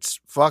shirts,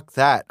 fuck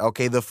that.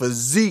 Okay, the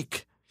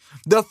physique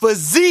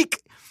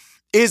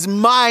is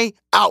my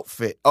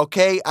outfit,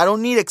 okay? I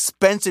don't need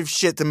expensive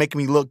shit to make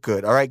me look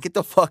good, all right? Get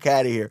the fuck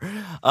out of here.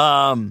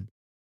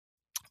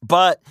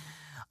 But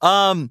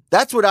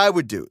that's what I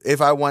would do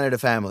if I wanted a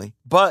family.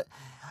 But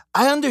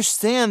I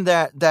understand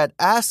that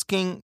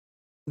asking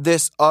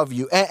this of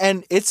you,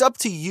 and it's up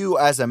to you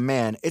as a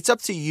man. It's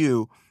up to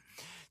you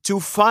to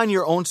find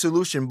your own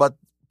solution. But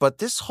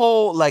this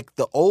whole, like,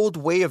 the old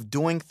way of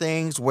doing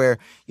things where,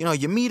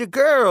 you meet a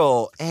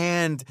girl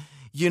and,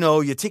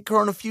 you take her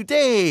on a few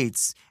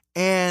dates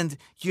and,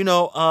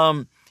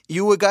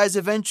 you guys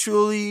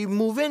eventually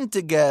move in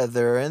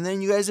together and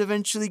then you guys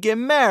eventually get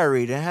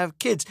married and have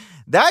kids.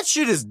 That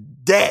shit is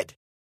dead.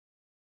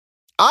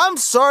 I'm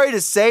sorry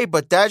to say,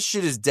 but that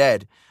shit is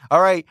dead.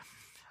 All right.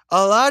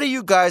 A lot of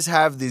you guys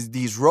have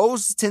these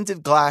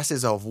rose-tinted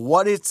glasses of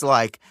what it's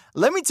like.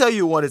 Let me tell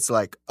you what it's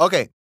like.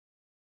 Okay.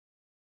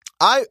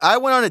 I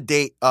went on a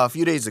date a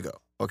few days ago.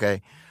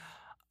 Okay.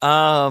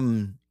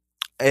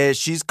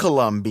 She's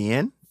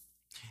Colombian.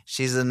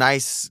 She's a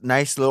nice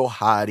little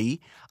hottie.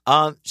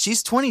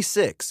 She's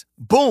 26.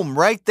 Boom,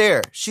 right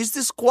there. She's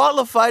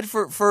disqualified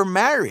for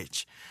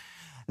marriage.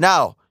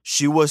 Now,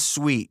 she was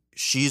sweet.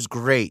 She's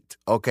great.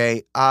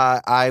 Okay.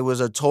 I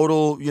was a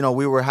total,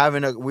 we were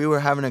having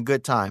a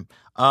good time.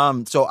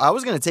 So I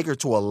was going to take her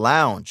to a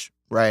lounge,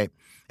 right?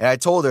 And I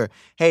told her,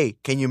 "Hey,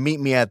 can you meet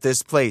me at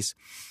this place?"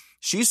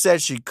 She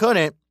said she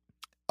couldn't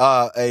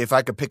if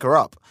I could pick her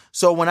up.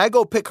 So when I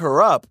go pick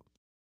her up,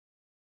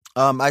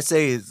 I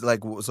say,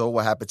 like, "So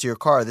what happened to your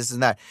car? This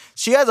and that."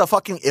 She has a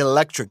fucking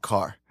electric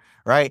car,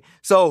 right?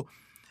 So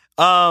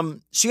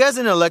she has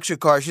an electric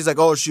car. She's like,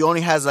 "Oh, she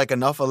only has like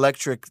enough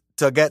electric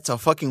to get to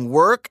fucking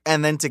work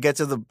and then to get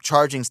to the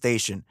charging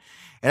station."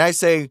 And I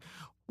say,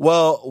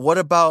 "Well, what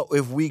about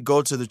if we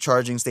go to the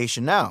charging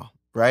station now?"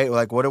 Right?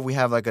 Like, what if we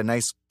have like a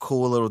nice,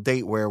 cool little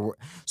date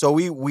so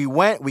we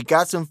went, we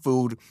got some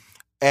food.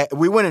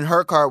 We went in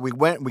her car. We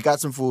got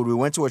some food. We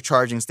went to a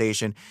charging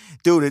station.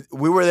 Dude,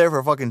 we were there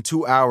for fucking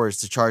 2 hours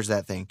to charge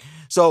that thing.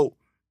 So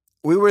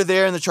we were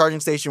there in the charging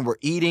station. We're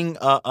eating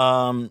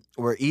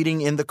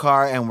in the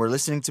car and we're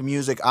listening to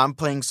music. I'm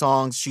playing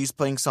songs. She's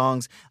playing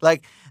songs.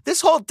 Like,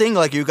 this whole thing,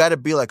 like, you got to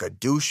be like a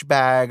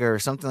douchebag or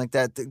something like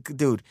that.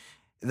 Dude,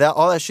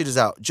 all that shit is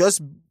out.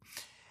 Just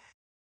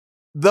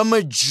the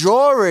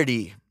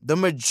majority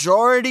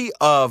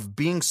of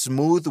being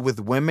smooth with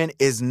women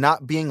is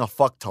not being a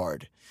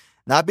fucktard.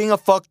 Not being a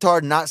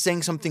fucktard, not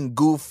saying something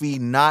goofy,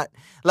 not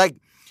like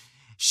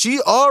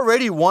she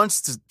already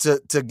wants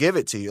to give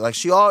it to you. Like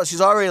she's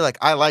already like,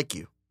 I like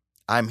you.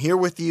 I'm here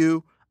with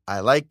you. I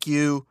like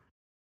you.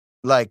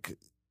 Like,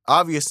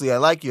 obviously I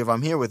like you if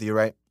I'm here with you,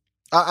 right?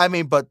 I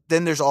mean, but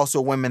then there's also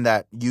women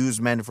that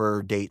use men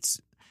for dates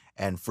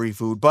and free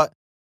food. But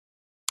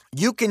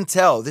you can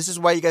tell. This is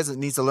why you guys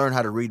need to learn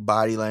how to read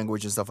body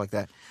language and stuff like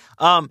that.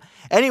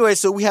 Anyway,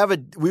 so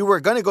we were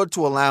gonna go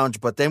to a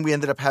lounge, but then we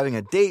ended up having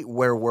a date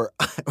where we're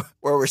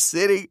where we're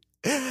sitting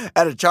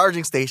at a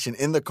charging station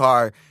in the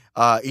car,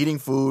 eating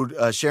food,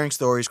 sharing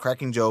stories,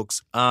 cracking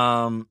jokes,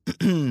 and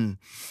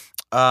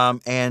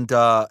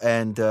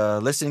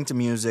listening to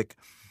music,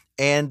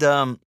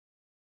 and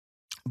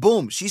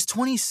boom, she's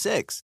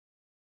 26.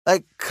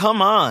 Like,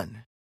 come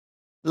on,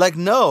 like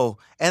no,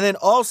 and then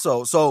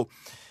also so.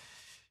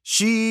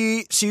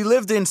 She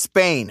lived in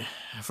Spain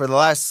for the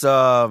last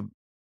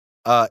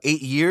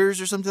 8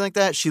 years or something like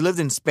that. She lived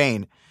in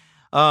Spain.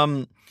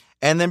 And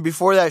then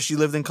before that, she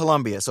lived in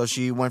Colombia. So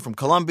she went from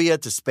Colombia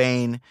to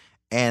Spain.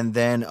 And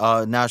then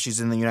now she's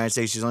in the United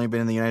States. She's only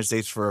been in the United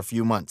States for a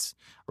few months,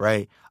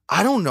 right?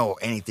 I don't know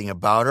anything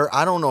about her.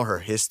 I don't know her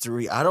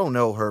history. I don't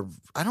know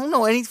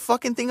any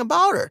fucking thing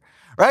about her,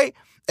 right?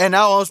 And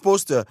now I'm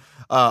supposed to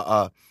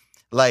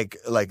like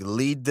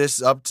lead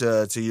this up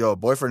to your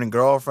boyfriend and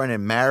girlfriend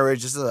and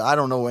marriage. I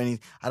don't know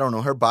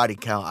her body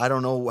count. I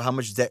don't know how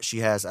much debt she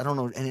has. I don't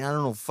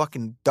know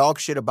fucking dog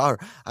shit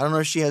about her. I don't know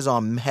if she has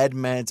head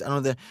meds. I don't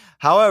know that.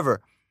 However,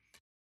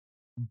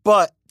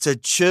 but to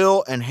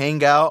chill and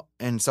hang out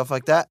and stuff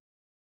like that,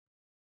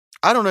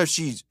 I don't know if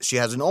she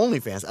has an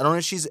OnlyFans. I don't know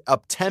if she's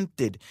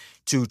attempted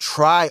to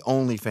try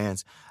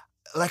OnlyFans.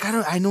 Like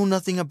I know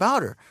nothing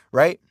about her,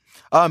 right?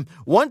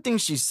 One thing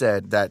she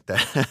said that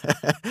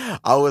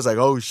I was like,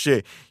 oh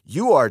shit,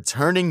 you are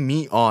turning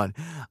me on.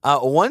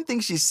 One thing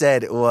she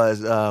said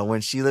was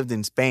when she lived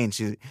in Spain,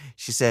 she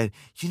said,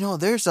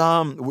 there's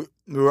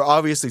we were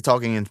obviously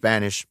talking in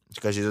Spanish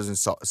because she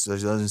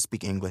doesn't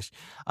speak English.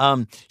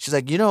 She's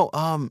like,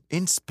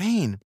 in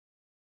Spain.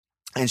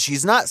 And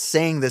she's not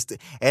saying this.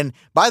 And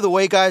by the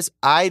way, guys,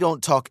 I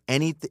don't talk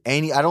I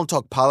don't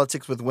talk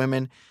politics with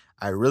women.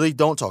 I really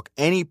don't talk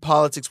any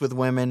politics with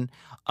women.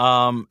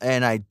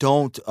 And I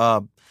don't,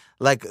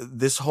 like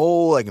this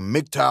whole like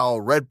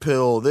MGTOW, red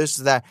pill, this,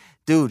 that,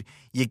 dude,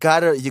 you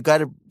gotta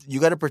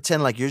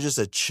pretend like you're just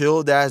a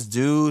chilled ass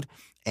dude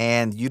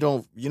and you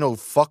don't,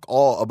 fuck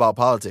all about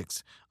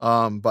politics.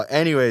 But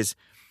anyways,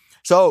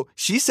 so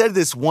she said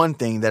this one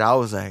thing that I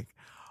was like,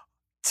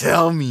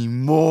 tell me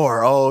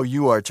more. Oh,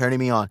 you are turning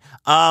me on.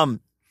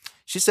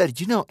 She said,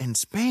 in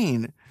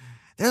Spain,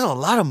 there's a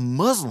lot of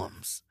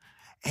Muslims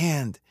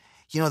and,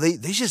 they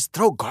just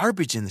throw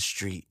garbage in the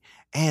street.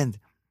 And,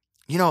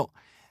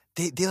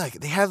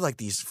 they have like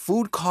these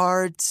food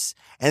carts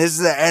and this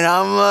is that. And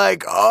I'm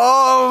like,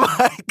 oh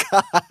my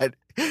God,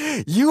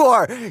 you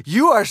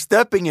are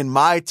stepping in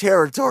my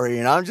territory.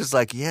 And I'm just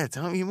like, yeah,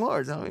 tell me more.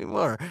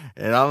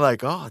 And I'm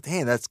like, oh,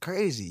 damn, that's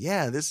crazy.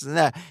 Yeah, this and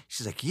that.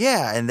 She's like,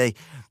 yeah. And they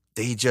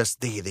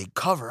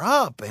cover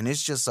up and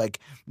it's just like,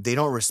 they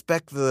don't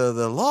respect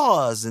the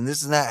laws and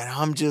this and that. And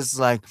I'm just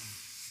like,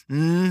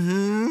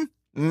 mm-hmm.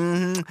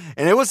 And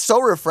it was so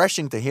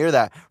refreshing to hear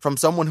that from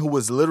someone who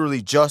was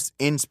literally just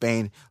in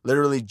Spain,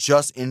 literally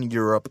just in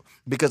Europe,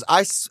 because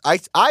I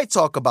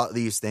talk about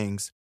these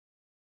things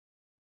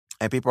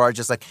and people are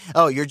just like,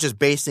 oh, you're just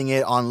basing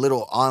it on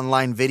little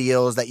online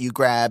videos that you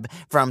grab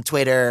from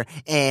Twitter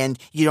and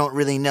you don't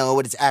really know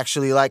what it's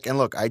actually like. And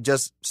look, I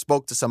just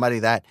spoke to somebody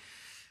that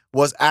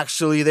was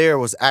actually there,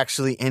 was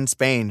actually in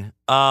Spain.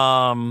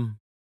 So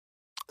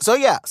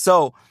yeah,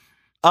 so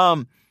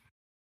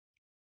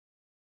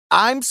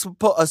I'm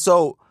supposed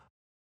a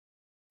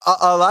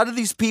lot of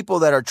these people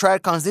that are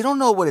tradcons, they don't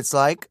know what it's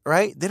like,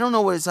 right? They don't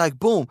know what it's like.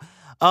 Boom.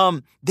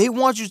 They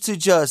want you to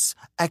just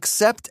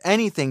accept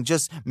anything.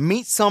 Just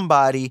meet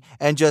somebody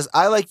and just,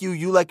 I like you,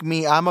 you like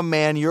me. I'm a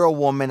man, you're a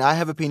woman. I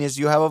have a penis,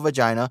 you have a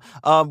vagina.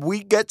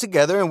 We get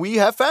together and we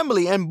have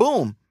family and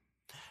boom.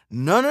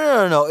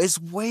 No.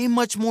 It's way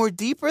much more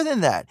deeper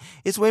than that.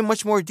 It's,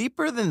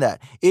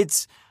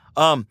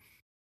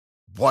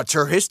 what's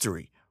her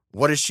history?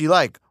 What is she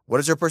like? What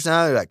is her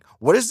personality like?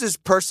 What is this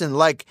person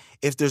like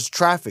if there's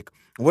traffic?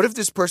 What is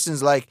this person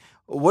like,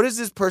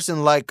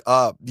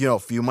 a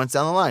few months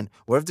down the line?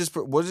 What is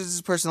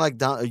this person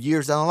like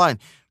years down the line?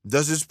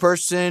 Does this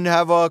person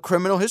have a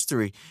criminal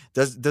history?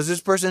 Does this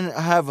person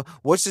have,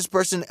 what's this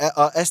person,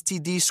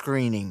 STD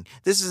screening?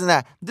 This is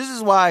that. This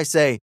is why I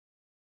say,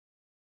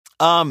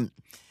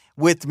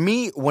 with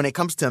me, when it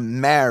comes to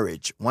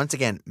marriage, once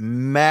again,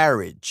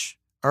 marriage,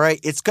 all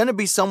right, it's going to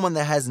be someone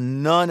that has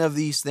none of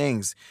these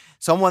things.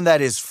 Someone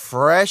that is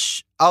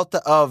fresh out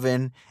the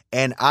oven,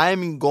 and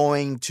I'm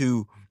going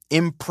to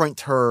imprint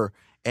her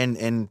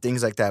and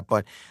things like that.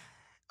 But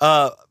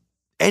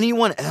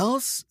anyone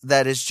else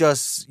that is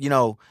just,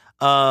 fresh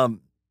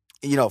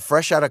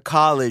out of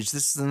college,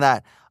 this and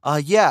that,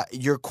 yeah,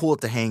 you're cool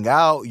to hang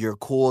out. You're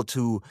cool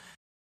to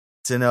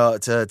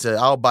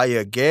I'll buy you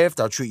a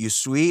gift. I'll treat you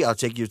sweet. I'll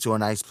take you to a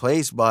nice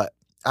place. But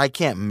I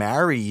can't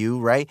marry you,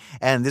 right?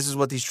 And this is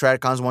what these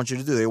tradcons want you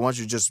to do. They want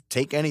you to just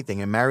take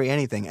anything and marry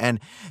anything. And,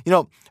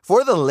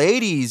 for the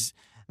ladies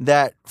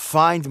that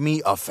find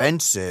me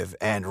offensive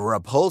and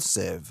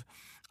repulsive,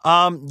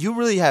 you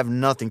really have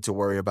nothing to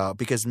worry about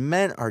because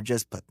men are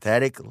just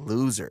pathetic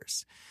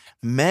losers.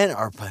 Men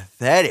are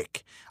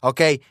pathetic,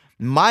 okay?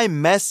 My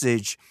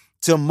message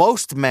to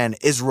most men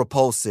is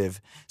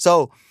repulsive.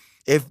 So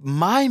if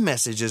my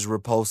message is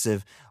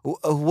repulsive,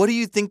 what do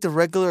you think the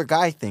regular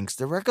guy thinks?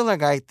 The regular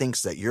guy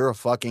thinks that you're a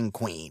fucking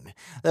queen.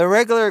 The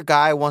regular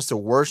guy wants to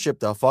worship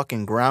the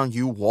fucking ground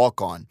you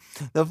walk on.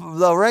 The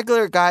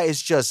regular guy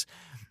is just,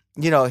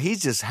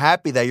 he's just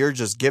happy that you're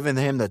just giving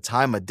him the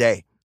time of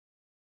day.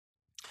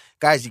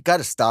 Guys, you got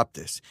to stop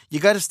this.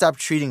 You got to stop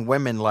treating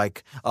women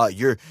like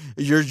you're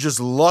just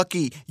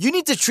lucky. You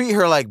need to treat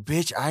her like,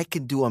 bitch, I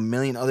could do a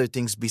million other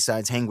things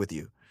besides hang with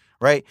you.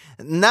 Right?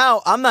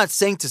 Now, I'm not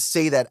saying to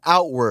say that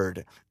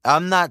outward.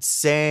 I'm not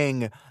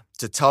saying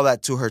to tell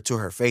that to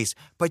her face.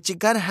 But you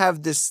got to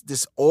have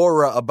this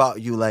aura about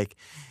you. Like,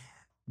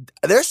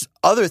 there's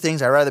other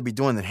things I'd rather be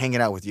doing than hanging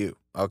out with you.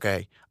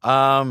 Okay?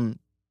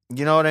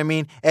 You know what I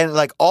mean? And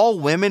like all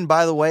women,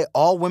 by the way,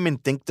 all women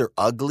think they're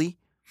ugly.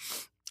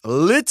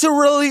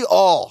 Literally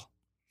all.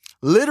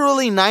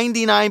 Literally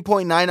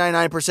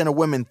 99.999% of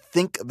women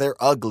think they're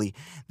ugly.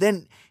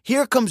 Then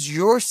here comes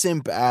your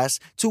simp ass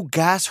to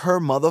gas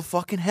her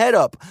motherfucking head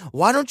up.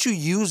 Why don't you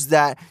use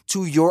that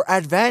to your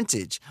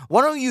advantage?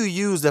 Why don't you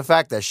use the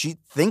fact that she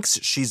thinks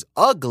she's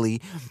ugly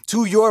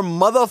to your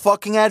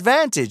motherfucking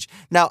advantage?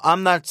 Now,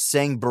 I'm not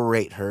saying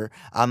berate her.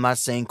 I'm not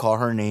saying call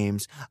her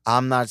names.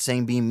 I'm not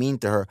saying be mean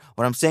to her.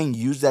 What I'm saying,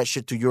 use that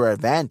shit to your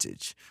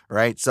advantage,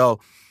 right? So,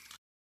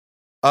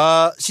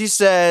 she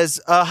says,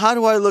 how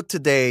do I look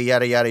today?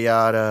 Yada, yada,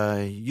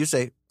 yada. You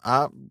say,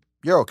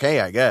 you're okay,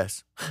 I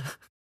guess.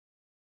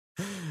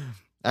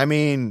 I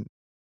mean,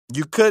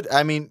 you're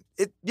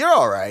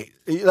all right.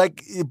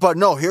 But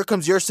no, here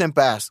comes your simp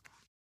ass.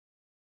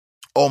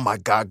 Oh my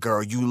God,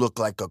 girl, you look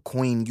like a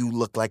queen. You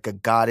look like a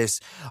goddess.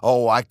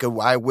 Oh,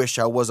 I wish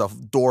I was a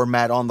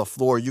doormat on the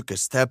floor. You could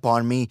step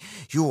on me.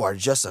 You are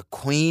just a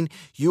queen.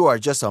 You are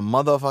just a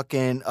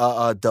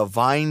motherfucking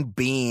divine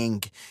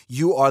being.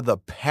 You are the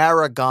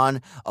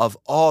paragon of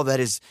all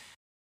that is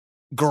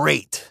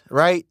great,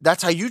 right?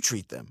 That's how you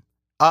treat them.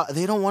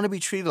 They don't want to be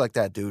treated like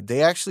that, dude.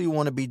 They actually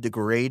want to be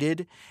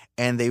degraded,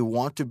 and they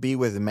want to be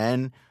with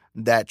men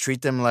that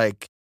treat them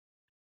like,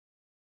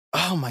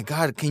 oh my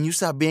God, can you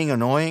stop being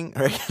annoying?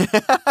 Right?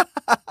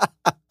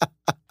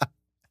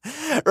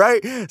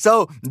 Right?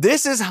 So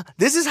this is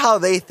how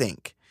they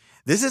think.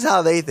 This is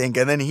how they think.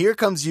 And then here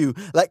comes you,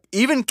 like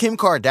even Kim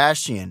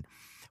Kardashian,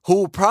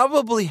 who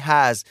probably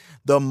has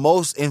the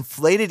most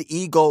inflated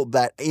ego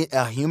that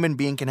a human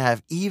being can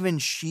have. Even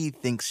she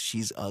thinks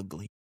she's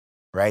ugly,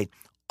 right?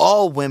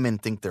 All women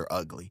think they're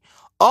ugly.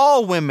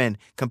 All women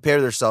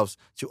compare themselves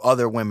to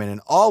other women,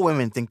 and all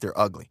women think they're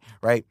ugly,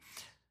 right?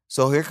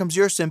 So here comes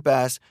your simp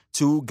ass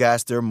to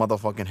gas their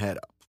motherfucking head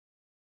up,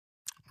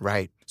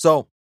 right?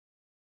 So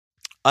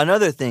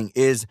another thing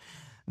is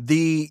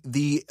the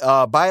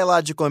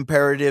biological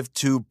imperative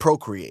to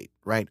procreate,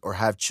 right, or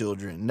have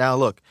children. Now,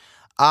 look,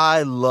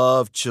 I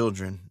love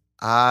children.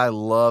 I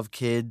love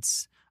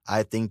kids.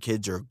 I think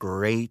kids are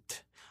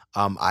great.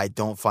 I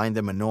don't find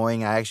them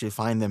annoying. I actually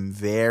find them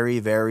very,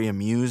 very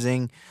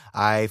amusing.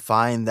 I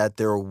find that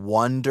their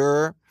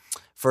wonder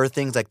for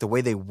things, like the way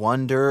they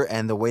wonder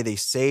and the way they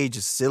say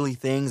just silly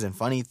things and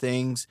funny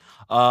things.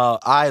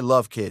 I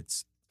love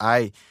kids.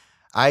 I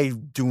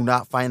do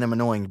not find them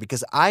annoying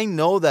because I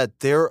know that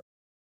their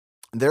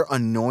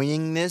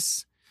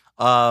annoyingness,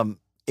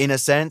 in a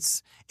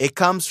sense, it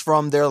comes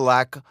from their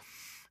lack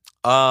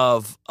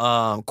of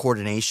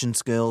coordination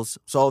skills.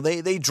 So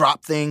they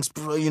drop things,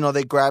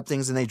 they grab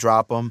things and they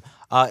drop them.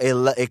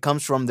 It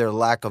comes from their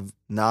lack of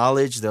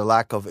knowledge, their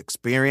lack of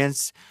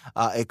experience.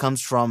 It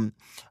comes from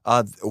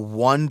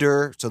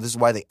wonder. So this is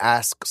why they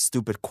ask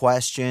stupid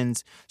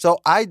questions. So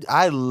I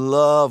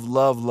love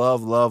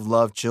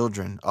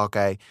children.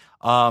 Okay.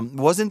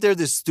 Wasn't there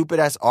this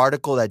stupid ass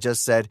article that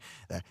just said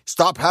that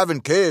stop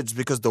having kids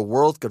because the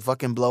world could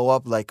fucking blow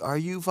up? Like, are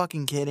you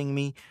fucking kidding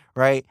me?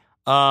 Right?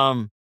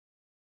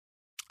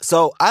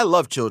 So I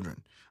love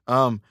children.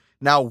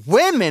 Now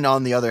women,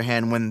 on the other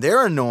hand, when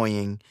they're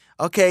annoying,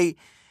 okay,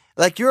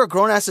 like you're a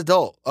grown-ass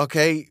adult,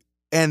 okay,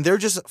 and they're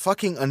just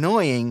fucking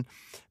annoying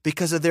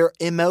because of their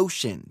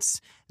emotions,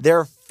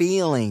 their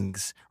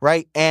feelings,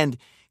 right? And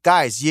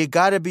guys, you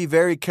got to be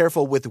very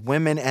careful with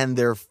women and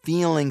their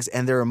feelings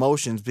and their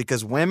emotions,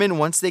 because women,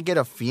 once they get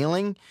a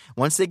feeling,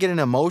 once they get an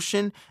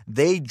emotion,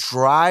 they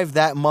drive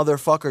that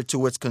motherfucker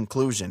to its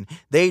conclusion.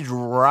 They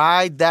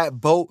ride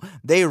that boat.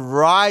 They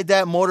ride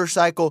that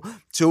motorcycle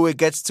till it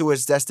gets to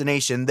its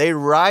destination. They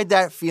ride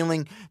that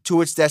feeling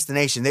to its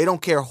destination. They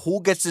don't care who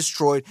gets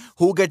destroyed,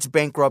 who gets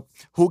bankrupt,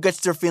 who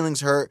gets their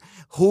feelings hurt,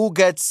 who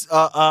gets,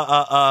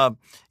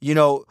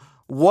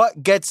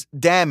 what gets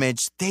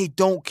damaged. They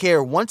don't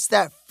care. Once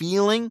that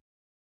feeling,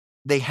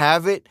 they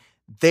have it,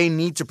 they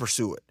need to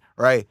pursue it,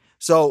 right?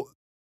 So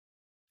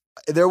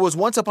there was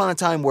once upon a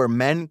time where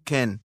men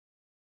can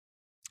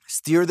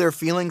steer their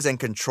feelings and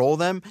control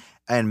them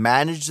and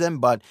manage them,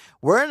 but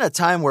we're in a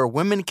time where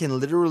women can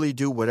literally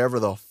do whatever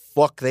the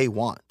fuck they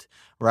want,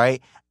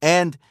 right?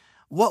 And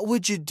what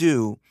would you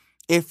do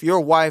if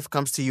your wife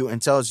comes to you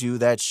and tells you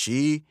that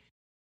she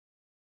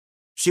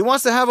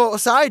wants to have a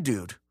side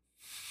dude?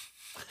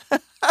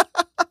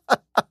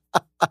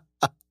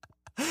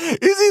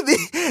 You see,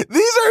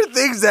 these are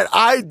things that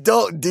I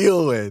don't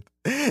deal with.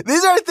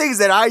 These are things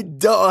that I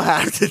don't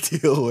have to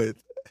deal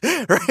with.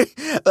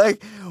 Right?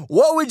 Like,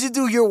 what would you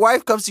do? Your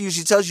wife comes to you,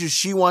 she tells you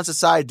she wants a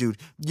side dude.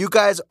 You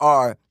guys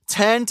are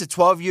 10 to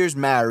 12 years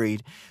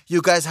married.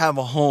 You guys have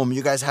a home.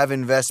 You guys have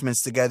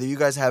investments together. You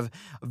guys have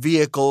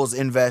vehicles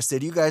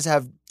invested. You guys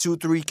have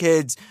 2-3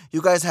 kids.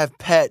 You guys have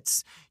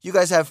pets. You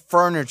guys have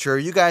furniture.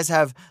 You guys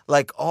have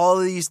like all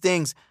of these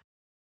things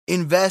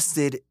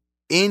invested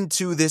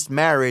into this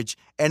marriage.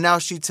 And now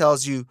she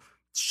tells you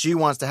she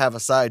wants to have a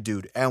side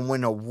dude. And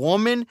when a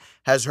woman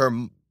has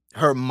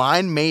her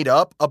mind made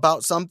up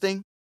about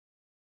something,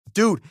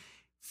 dude,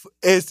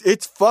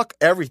 it's fuck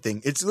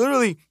everything. It's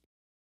literally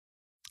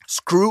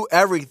screw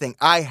everything.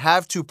 I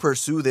have to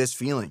pursue this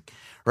feeling,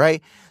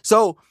 right?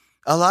 So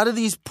a lot of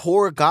these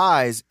poor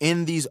guys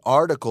in these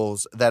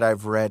articles that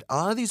I've read, a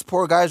lot of these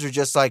poor guys are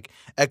just like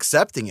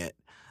accepting it.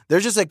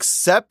 They're just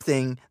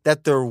accepting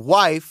that their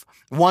wife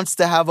wants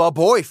to have a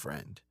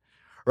boyfriend,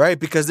 right?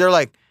 Because they're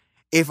like,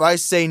 if I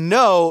say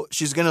no,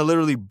 she's going to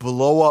literally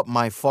blow up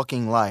my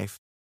fucking life.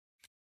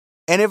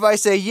 And if I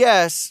say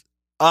yes,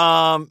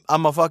 I'm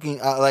a fucking,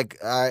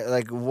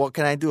 what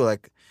can I do?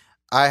 Like,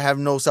 I have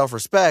no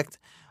self-respect.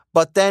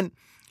 But then,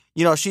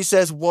 she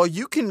says, well,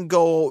 you can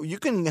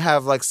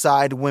have like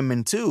side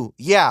women too.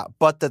 Yeah.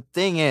 But the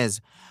thing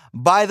is,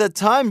 by the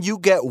time you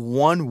get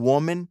one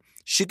woman,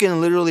 she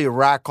can literally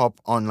rack up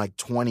on like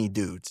 20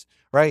 dudes.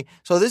 Right?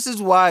 So this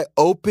is why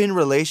open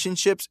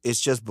relationships is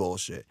just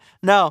bullshit.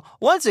 Now,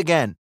 once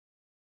again,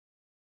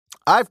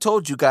 I've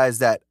told you guys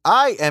that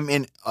I am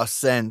in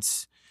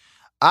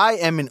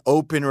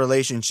open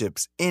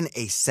relationships in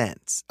a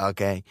sense,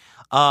 okay?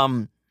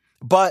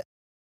 But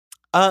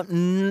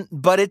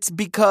it's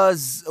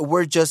because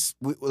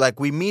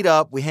we meet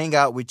up, we hang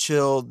out, we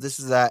chill, this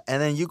is that,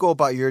 and then you go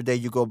about your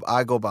day,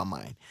 I go about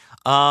mine.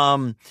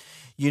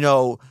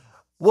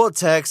 We'll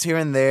text here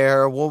and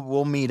there.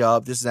 We'll meet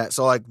up, this and that.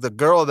 So like the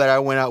girl that I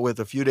went out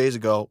with a few days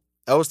ago,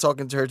 I was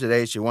talking to her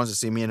today. She wants to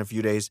see me in a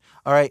few days.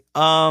 All right.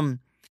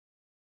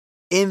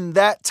 In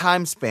that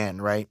time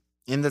span, right?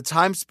 In the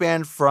time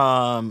span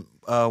from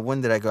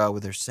when did I go out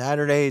with her?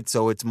 Saturday.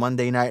 So it's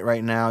Monday night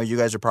right now. You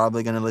guys are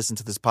probably going to listen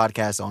to this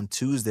podcast on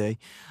Tuesday.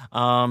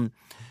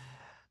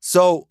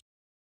 So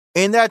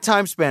in that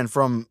time span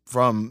from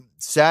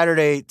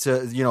Saturday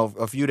to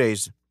a few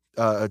days,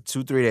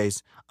 2-3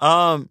 days.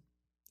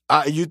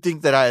 You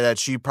think that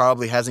she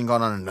probably hasn't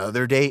gone on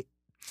another date?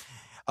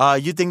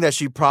 You think that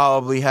she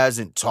probably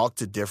hasn't talked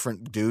to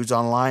different dudes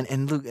online?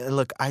 And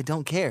look, I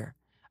don't care.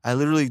 I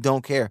literally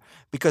don't care.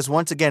 Because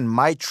once again,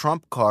 my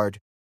trump card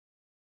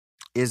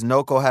is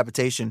no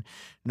cohabitation,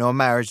 no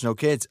marriage, no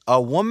kids. A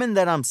woman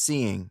that I'm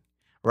seeing,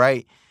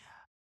 right,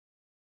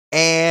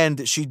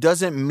 and she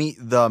doesn't meet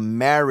the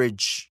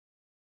marriage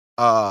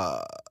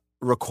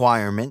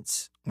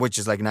requirements, which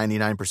is like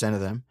 99%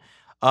 of them,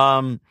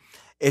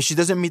 if she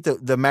doesn't meet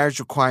the marriage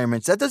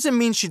requirements, that doesn't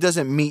mean she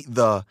doesn't meet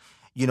the,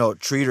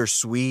 treat her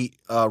sweet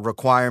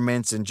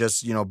requirements and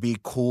just, be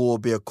cool,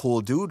 be a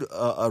cool dude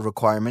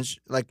requirements.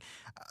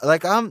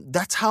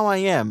 That's how I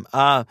am.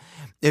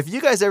 If you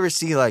guys ever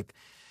see like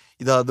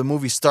the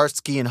movie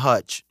Starsky and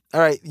Hutch, all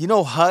right,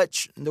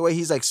 Hutch, the way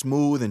he's like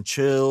smooth and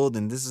chilled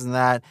and this and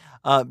that,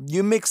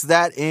 you mix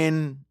that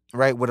in,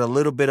 right, with a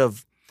little bit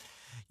of,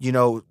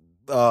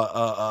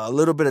 a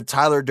little bit of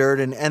Tyler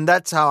Durden, and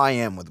that's how I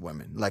am with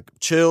women. Like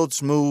chilled,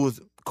 smooth,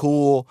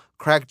 cool,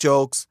 crack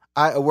jokes.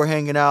 We're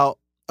hanging out.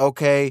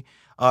 Okay.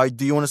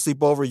 Do you want to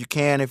sleep over? You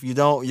can. If you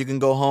don't, you can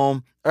go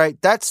home. All right.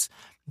 That's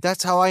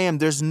how I am.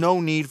 There's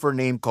no need for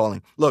name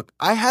calling. Look,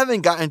 I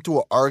haven't gotten into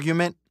an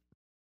argument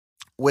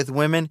with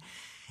women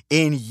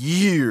in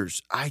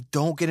years. I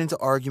don't get into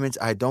arguments.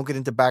 I don't get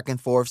into back and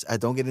forths. I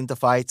don't get into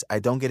fights. I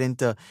don't get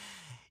into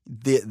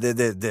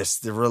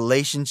the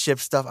relationship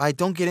stuff. I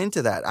don't get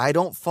into that. I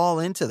don't fall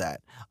into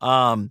that.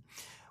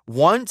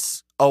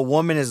 Once a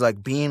woman is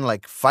like being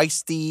like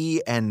feisty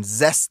and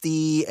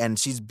zesty and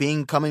she's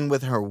coming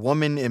with her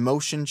woman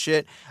emotion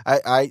shit,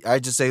 I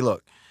just say,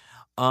 look,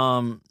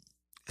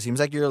 it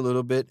seems like you're a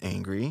little bit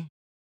angry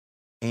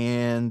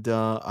and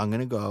I'm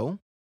going to go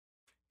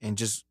and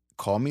just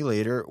call me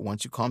later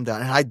once you calm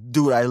down. And I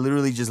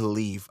literally just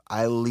leave.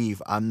 I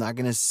leave. I'm not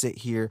going to sit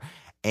here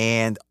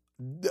and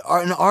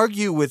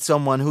argue with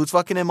someone who's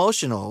fucking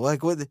emotional.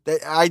 Like what?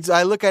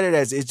 I look at it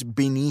as it's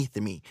beneath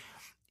me.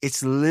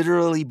 It's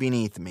literally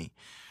beneath me,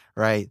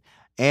 right?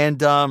 And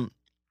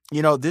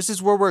this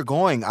is where we're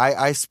going.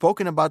 I've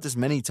spoken about this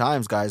many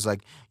times, guys.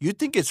 Like, you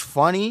think it's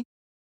funny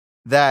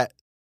that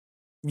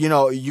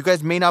you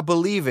guys may not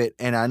believe it,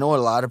 and I know a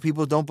lot of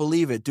people don't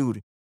believe it,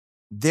 dude.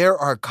 There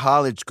are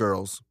college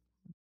girls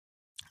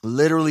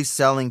literally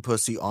selling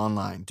pussy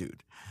online,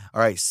 dude.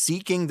 All right,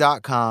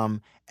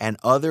 seeking.com and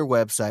other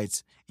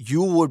websites,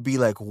 you would be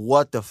like,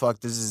 what the fuck?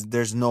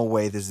 There's no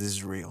way this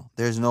is real.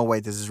 There's no way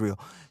this is real.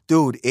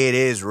 Dude, it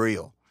is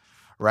real,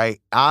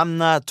 right? I'm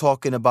not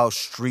talking about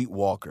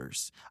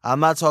streetwalkers. I'm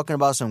not talking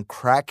about some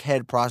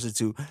crackhead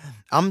prostitute.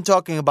 I'm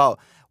talking about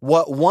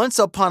what once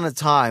upon a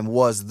time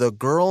was the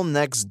girl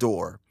next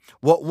door.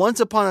 What once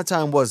upon a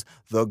time was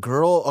the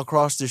girl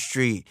across the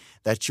street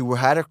that you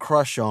had a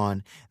crush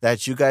on,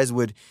 that you guys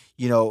would,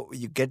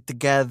 you get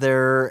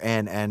together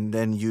and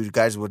then you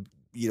guys would,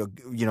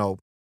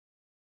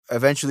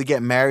 eventually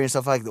get married and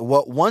stuff like that.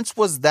 What once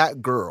was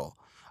that girl,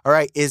 all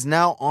right, is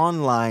now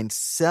online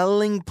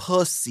selling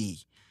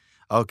pussy,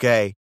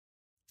 okay,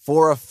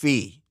 for a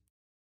fee.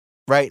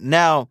 Right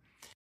now,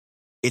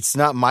 it's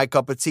not my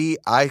cup of tea.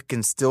 I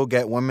can still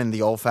get women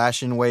the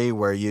old-fashioned way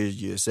where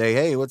you say,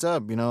 hey, what's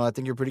up? I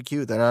think you're pretty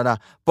cute. Da, da, da.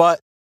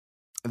 But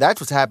that's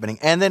what's happening.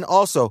 And then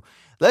also,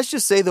 let's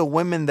just say the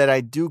women that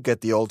I do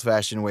get the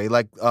old-fashioned way.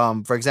 Like,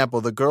 for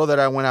example, the girl that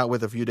I went out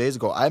with a few days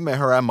ago, I met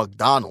her at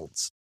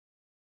McDonald's.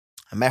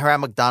 I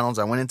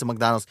went into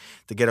McDonald's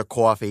to get a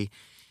coffee.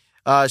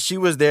 She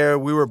was there.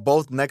 We were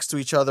both next to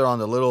each other on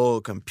the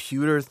little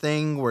computer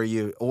thing where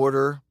you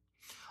order.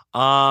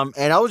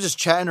 And I was just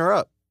chatting her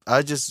up.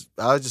 I just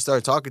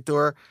started talking to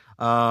her.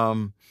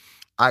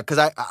 Because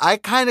I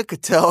kind of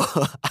could tell.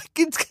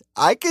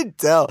 I could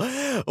tell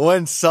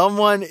when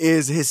someone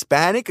is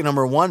Hispanic,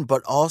 number one,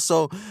 but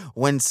also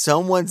when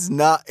someone's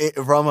not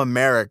from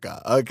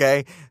America.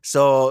 Okay,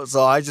 so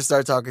I just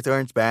started talking to her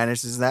in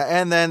Spanish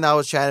and then I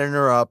was chatting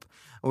her up.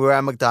 We were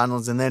at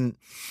McDonald's, and then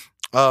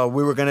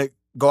we were gonna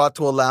go out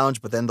to a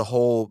lounge, but then the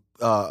whole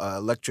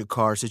electric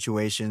car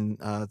situation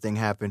thing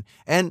happened.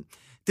 And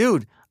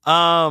dude,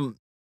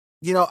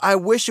 I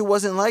wish it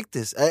wasn't like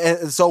this.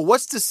 So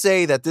what's to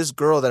say that this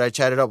girl that I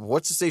chatted up,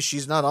 what's to say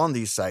she's not on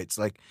these sites?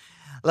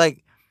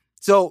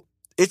 So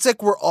it's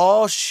like we're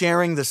all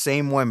sharing the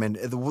same women.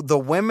 The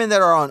women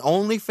that are on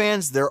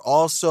OnlyFans, they're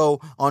also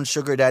on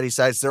sugar daddy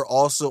sites. They're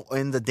also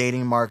in the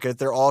dating market.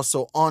 They're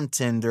also on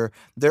Tinder.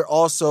 They're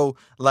also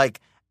like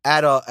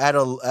at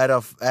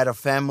a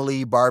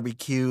family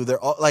barbecue. They're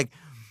all like,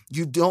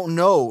 you don't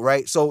know,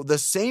 right? So the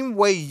same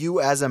way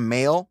you as a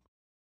male,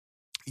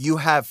 you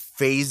have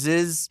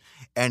phases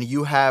and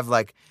you have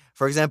like,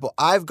 for example,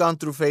 I've gone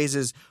through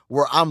phases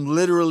where I'm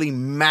literally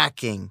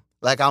macking.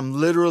 Like I'm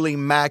literally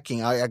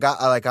macking. I got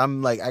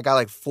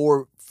like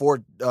four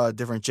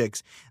different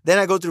chicks. Then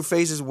I go through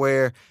phases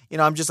where,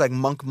 I'm just like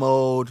monk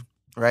mode,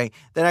 right?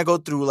 Then I go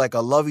through like a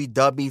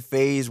lovey-dovey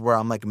phase where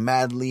I'm like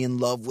madly in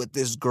love with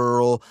this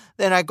girl.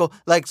 Then I go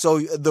like, so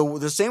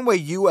the same way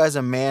you as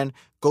a man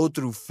go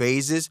through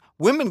phases,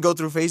 women go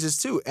through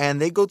phases too.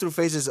 And they go through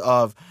phases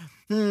of,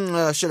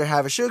 should I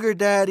have a sugar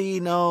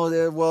daddy?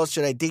 No. Well,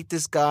 should I date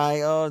this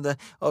guy?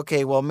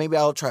 Okay. Well, maybe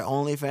I'll try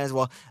OnlyFans.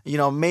 Well,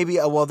 maybe.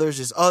 Well, there's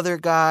this other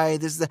guy.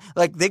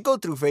 Like they go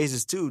through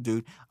phases too,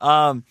 dude.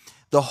 The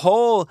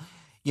whole,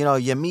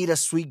 you meet a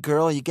sweet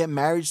girl, you get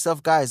married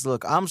stuff, guys.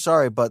 Look, I'm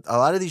sorry, but a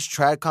lot of these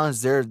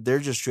tradcons, they're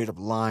just straight up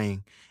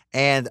lying.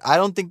 And I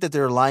don't think that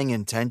they're lying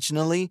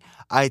intentionally.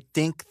 I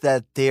think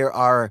that they're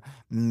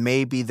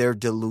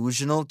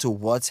delusional to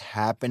what's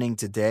happening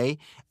today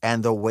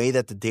and the way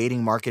that the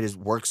dating market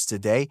works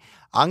today.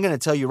 I'm going to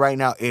tell you right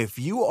now, if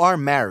you are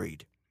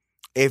married,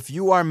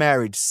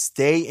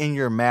 stay in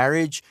your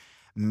marriage,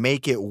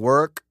 make it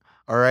work.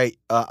 All right.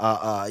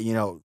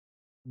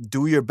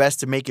 Do your best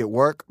to make it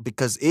work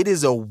because it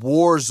is a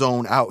war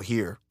zone out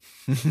here.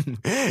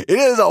 It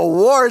is a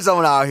war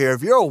zone out here.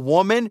 If you're a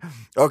woman,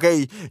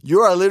 okay, you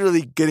are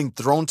literally getting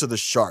thrown to the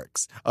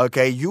sharks.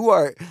 Okay, you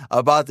are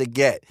about to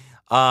get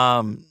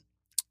I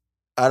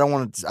don't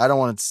want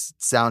to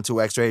sound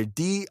too X-rated.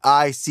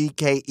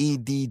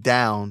 DICKED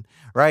down,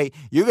 right?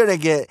 You're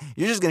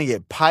just gonna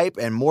get pipe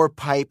and more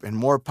pipe and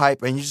more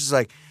pipe, and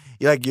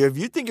if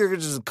you think you're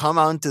gonna just come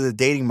out into the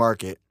dating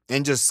market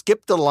and just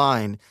skip the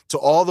line to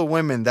all the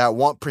women that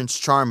want Prince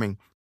Charming,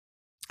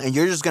 and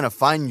you're just going to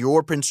find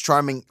your Prince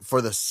Charming for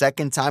the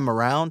second time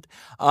around,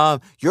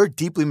 you're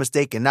deeply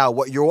mistaken. Now,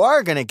 what you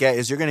are going to get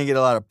is you're going to get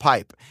a lot of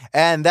pipe.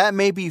 And that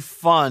may be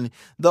fun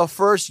the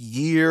first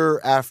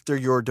year after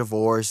your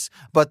divorce.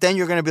 But then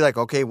you're going to be like,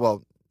 okay,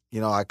 well,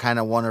 I kind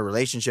of want a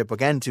relationship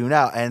again too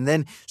now. And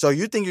then, so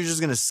you think you're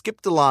just going to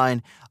skip the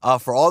line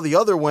for all the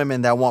other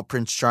women that want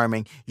Prince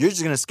Charming. You're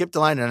just going to skip the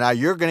line and now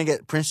you're going to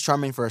get Prince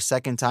Charming for a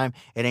second time.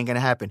 It ain't going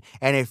to happen.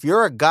 And if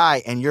you're a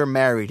guy and you're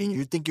married and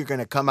you think you're going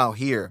to come out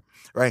here,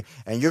 right,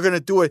 and you're going to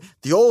do it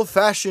the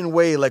old-fashioned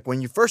way, like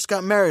when you first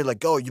got married,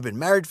 like, oh, you've been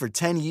married for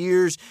 10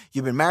 years,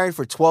 you've been married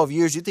for 12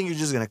 years, you think you're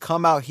just going to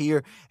come out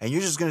here and you're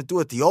just going to do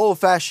it the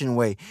old-fashioned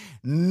way.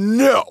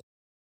 No.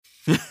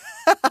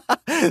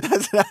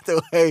 That's not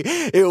the way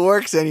it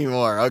works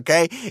anymore,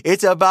 okay?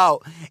 It's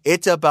about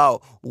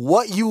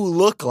what you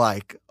look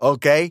like,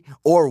 okay,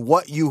 or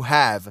what you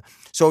have.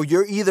 So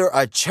you're either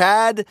a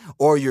Chad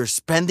or you're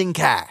spending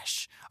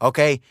cash,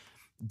 okay?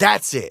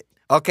 That's it,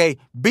 okay?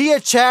 Be a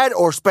Chad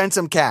or spend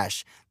some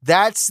cash.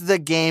 That's the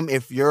game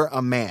if you're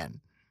a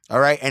man, All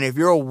right. And if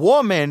you're a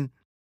woman,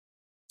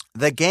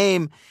 the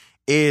game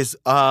is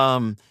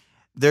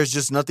there's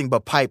just nothing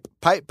but pipe,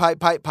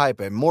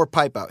 and more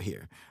pipe out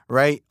here,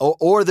 right?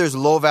 Or there's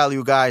low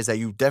value guys that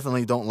you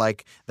definitely don't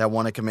like that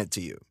want to commit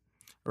to you,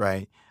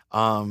 right?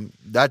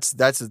 That's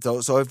it.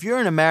 So if you're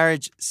in a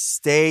marriage,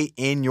 stay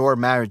in your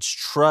marriage.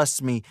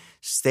 Trust me,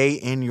 stay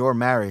in your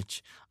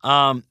marriage.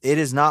 It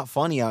is not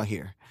funny out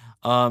here.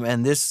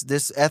 And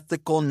this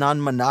ethical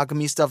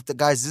non-monogamy stuff,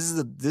 guys,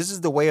 this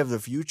is the way of the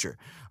future.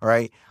 All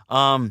right.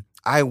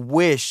 I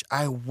wish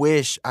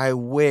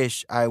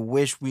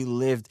we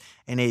lived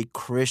in a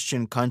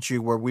Christian country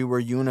where we were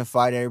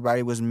unified,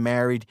 everybody was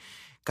married.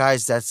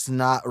 Guys, that's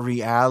not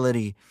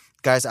reality.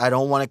 Guys, I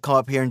don't want to come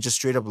up here and just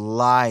straight up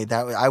lie.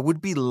 That I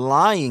would be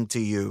lying to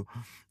you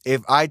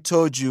if I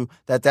told you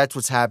that that's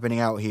what's happening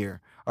out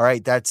here. All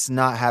right, that's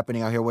not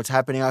happening out here. What's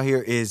happening out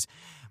here is,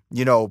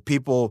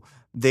 people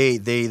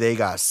they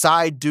got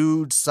side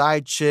dudes,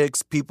 side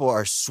chicks. People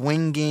are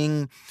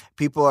swinging.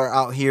 People are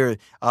out here.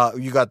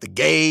 You got the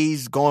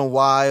gays going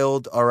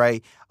wild. All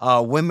right,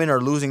 women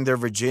are losing their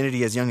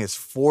virginity as young as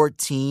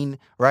 14.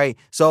 Right,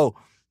 so.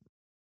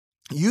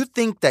 You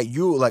think that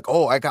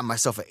I got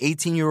myself an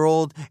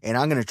 18-year-old and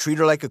I'm going to treat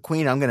her like a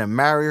queen. I'm going to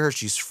marry her.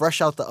 She's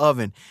fresh out the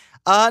oven.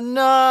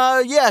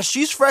 No, yeah,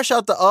 she's fresh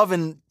out the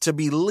oven to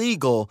be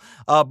legal,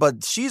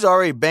 but she's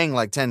already banged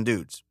like 10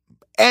 dudes.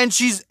 And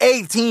she's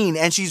 18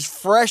 and she's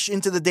fresh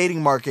into the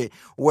dating market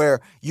where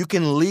you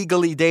can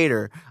legally date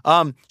her.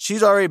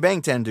 She's already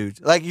banged 10 dudes.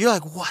 Like, you're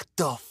like, what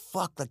the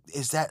fuck? Like,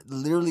 is that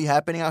literally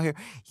happening out here?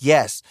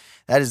 Yes,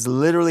 that is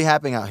literally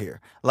happening out here.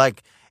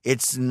 Like,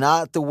 it's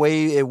not the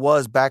way it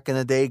was back in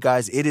the day,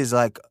 guys. It is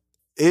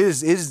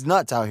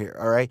nuts out here.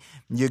 All right.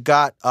 You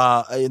got,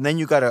 and then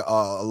you got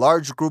a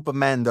large group of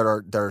men that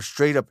are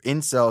straight up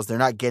incels. They're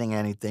not getting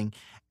anything.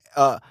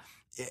 And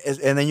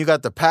then you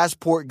got the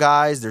passport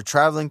guys. They're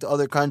traveling to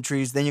other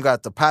countries. Then you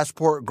got the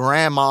passport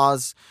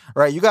grandmas,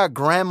 right? You got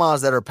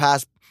grandmas that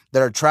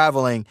are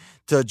traveling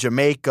to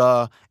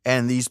Jamaica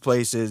and these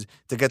places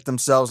to get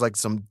themselves like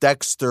some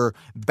Dexter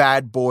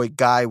bad boy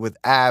guy with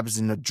abs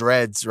and the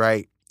dreads,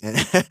 right?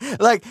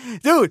 Like,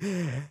 dude,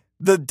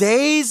 the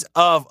days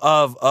of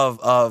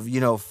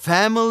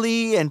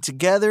family and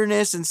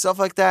togetherness and stuff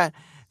like that,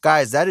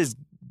 guys, that is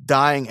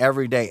dying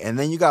every day. And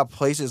then you got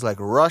places like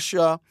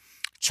Russia,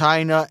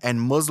 China,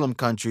 and Muslim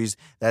countries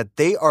that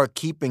they are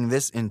keeping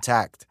this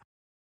intact.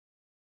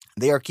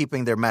 They are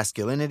keeping their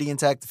masculinity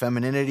intact,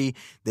 femininity.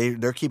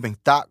 They're keeping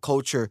thought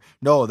culture.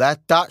 No,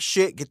 that thought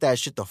shit, get that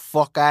shit the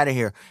fuck out of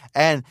here.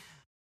 And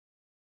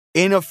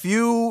in a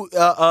few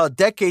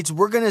decades,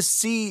 we're going to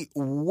see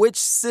which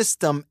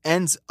system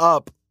ends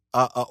up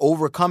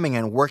overcoming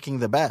and working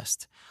the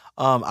best.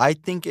 I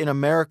think in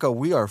America,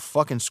 we are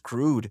fucking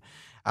screwed.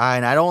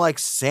 And I don't like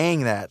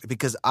saying that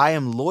because I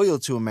am loyal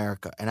to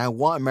America and I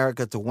want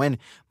America to win.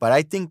 But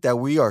I think that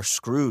we are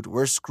screwed.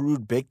 We're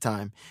screwed big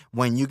time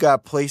when you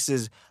got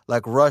places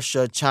like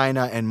Russia,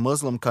 China, and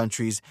Muslim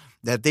countries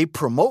that they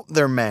promote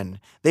their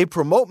men. They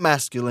promote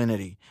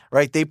masculinity,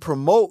 right? They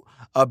promote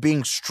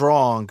being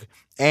strong.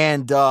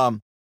 And thottery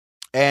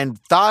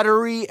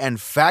and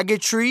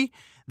faggotry,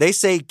 they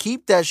say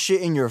keep that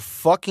shit in your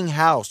fucking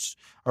house,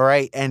 all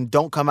right? And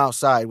don't come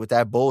outside with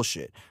that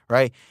bullshit,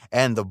 right?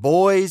 And the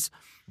boys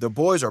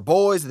are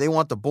boys. They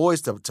want the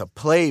boys to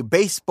play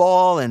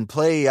baseball and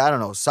play, I don't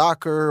know,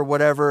 soccer or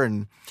whatever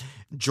and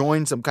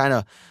join some kind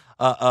of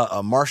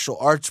a martial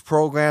arts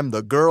program.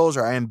 The girls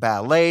are in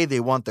ballet. They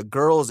want the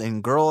girls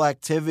in girl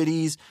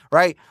activities,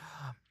 right?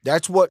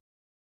 That's what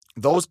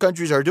those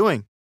countries are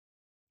doing.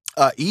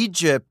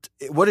 Egypt,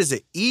 what is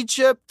it?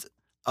 Egypt,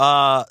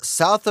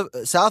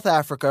 South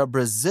Africa,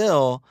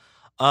 Brazil,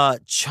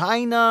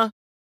 China,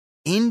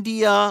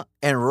 India,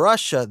 and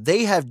Russia.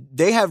 They have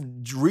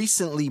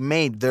recently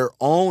made their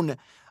own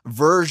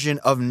version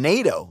of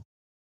NATO,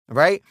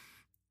 right?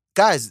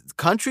 Guys,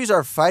 countries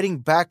are fighting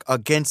back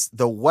against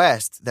the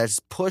West that's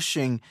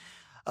pushing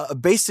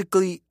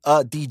basically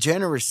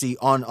degeneracy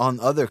on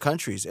other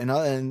countries,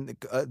 and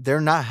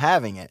they're not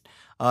having it.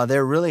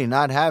 They're really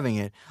not having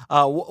it.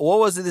 What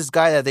was it? This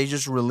guy that they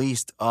just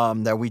released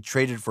that we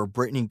traded for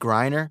Brittany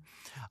Griner,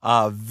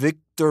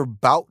 Victor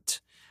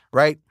Bout,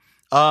 right?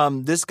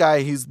 This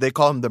guy, they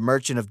call him the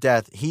Merchant of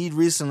Death. He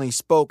recently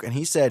spoke and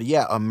he said,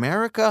 "Yeah,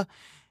 America,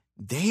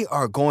 they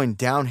are going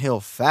downhill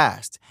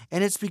fast,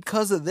 and it's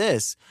because of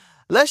this."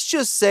 Let's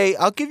just say,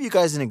 I'll give you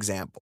guys an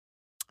example.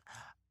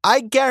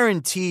 I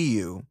guarantee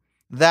you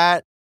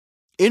that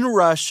in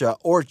Russia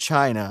or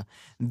China,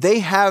 they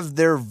have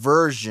their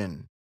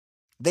version.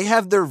 They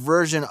have their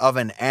version of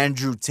an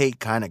Andrew Tate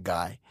kind of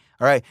guy.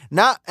 All right.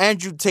 Not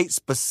Andrew Tate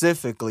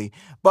specifically,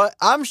 but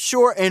I'm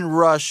sure in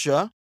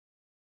Russia,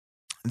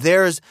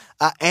 there's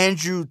an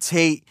Andrew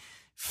Tate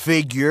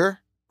figure,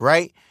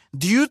 right?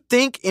 Do you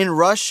think in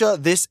Russia,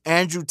 this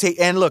Andrew Tate,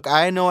 and look,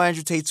 I know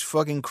Andrew Tate's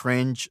fucking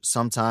cringe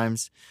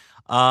sometimes.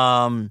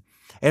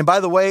 And by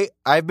the way,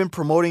 I've been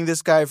promoting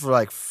this guy for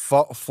like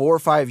 4 or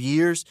 5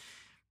 years.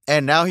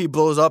 And now he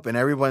blows up and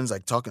everyone's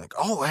like talking like,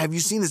 "Oh, have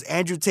you seen this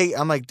Andrew Tate?"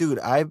 I'm like, dude,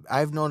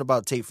 I've known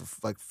about Tate for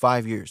like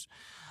 5 years.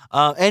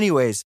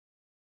 Anyways,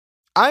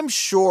 I'm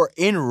sure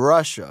in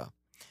Russia,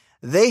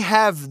 they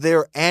have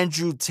their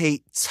Andrew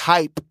Tate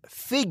type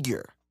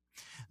figure.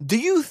 Do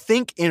you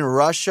think in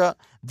Russia,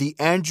 the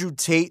Andrew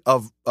Tate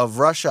of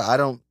Russia, I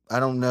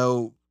don't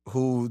know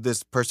who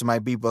this person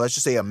might be, but let's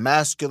just say a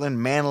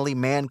masculine, manly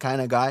man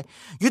kind of guy.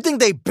 You think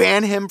they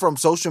ban him from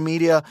social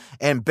media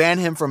and ban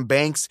him from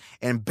banks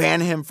and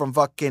ban him from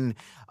fucking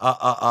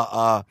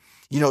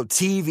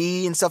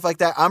TV and stuff like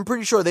that? I'm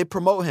pretty sure they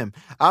promote him.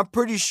 I'm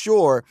pretty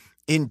sure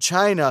in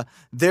China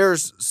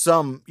there's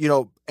some,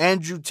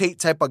 Andrew Tate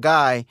type of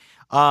guy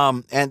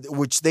and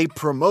which they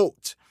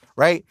promote,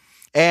 right?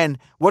 And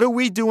what do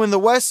we do in the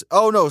West?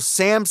 Oh no,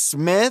 Sam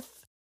Smith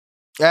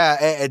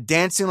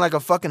dancing like a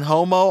fucking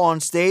homo on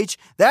stage.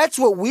 That's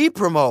what we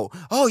promote.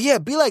 Oh yeah,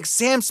 be like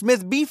Sam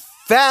Smith, be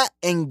fat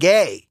and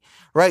gay,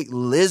 right?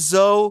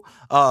 Lizzo,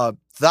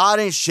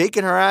 thotting,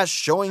 shaking her ass,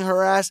 showing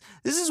her ass.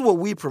 This is what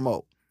we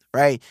promote,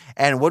 right?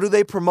 And what do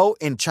they promote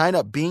in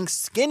China? Being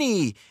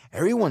skinny.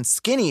 Everyone's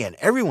skinny and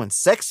everyone's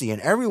sexy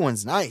and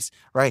everyone's nice,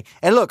 right?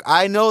 And look,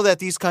 I know that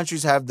these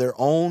countries have their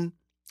own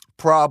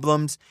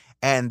problems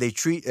and they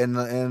treat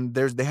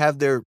they have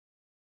their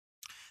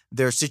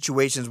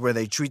situations where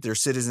they treat their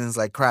citizens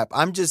like crap.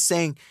 I'm just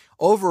saying,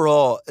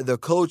 overall, the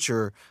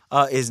culture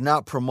is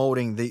not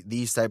promoting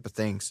these type of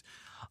things.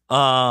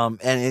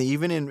 And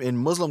even in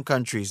Muslim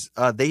countries,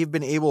 they've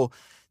been able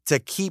to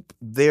keep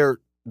their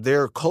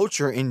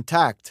culture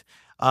intact.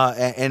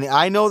 And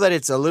I know that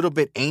it's a little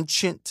bit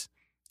ancient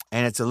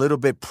and it's a little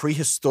bit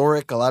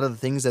prehistoric. A lot of the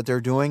things that they're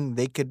doing,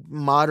 they could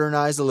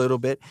modernize a little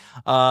bit.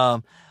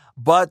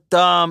 But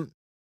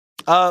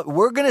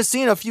we're going to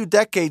see in a few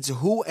decades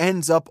who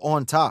ends up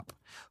on top.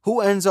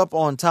 Who ends up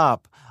on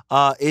top?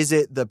 Is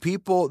it the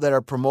people that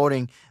are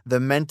promoting the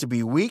men to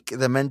be weak,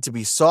 the men to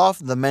be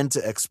soft, the men to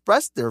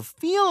express their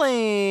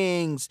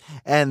feelings,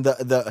 and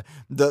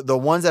the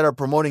ones that are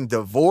promoting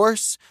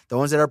divorce, the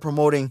ones that are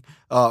promoting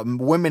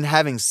women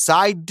having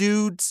side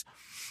dudes,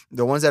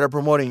 the ones that are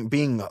promoting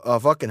being a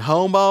fucking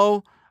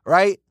homo,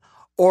 right?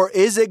 Or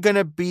is it going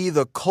to be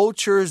the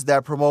cultures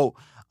that promote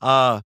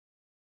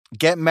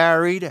get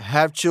married,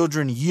 have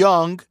children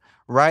young,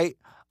 right?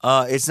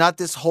 It's not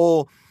this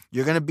whole,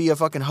 you're going to be a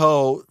fucking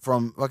hoe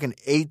from fucking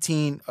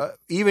 18,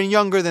 even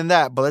younger than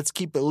that, but let's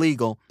keep it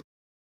legal.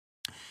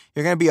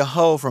 You're going to be a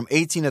hoe from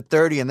 18 to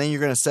 30, and then you're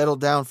going to settle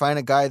down, find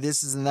a guy,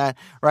 this is and that,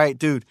 right?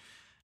 Dude,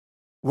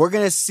 we're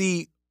going to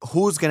see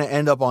who's going to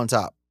end up on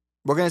top.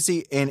 We're going to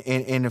see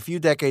in a few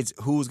decades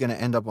who's going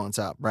to end up on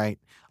top, right?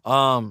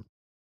 So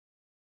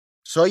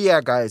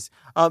yeah, guys,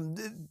 I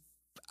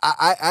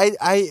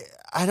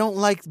don't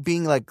like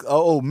being like,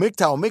 oh,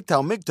 MGTOW. Oh,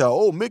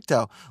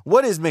 MGTOW.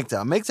 What is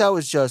MGTOW? MGTOW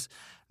is just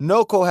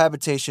no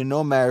cohabitation,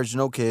 no marriage,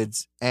 no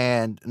kids,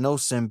 and no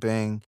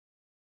simping.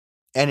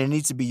 And it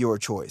needs to be your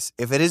choice.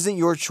 If it isn't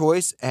your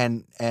choice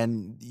and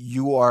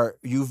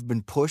you've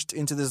been pushed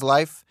into this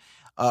life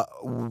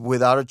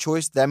without a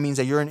choice, that means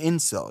that you're an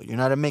incel. You're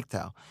not a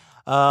MGTOW.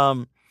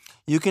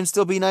 You can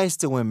still be nice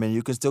to women.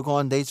 You can still go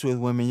on dates with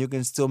women. You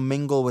can still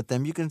mingle with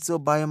them. You can still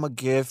buy them a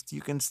gift.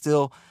 You can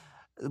still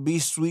be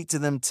sweet to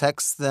them,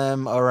 text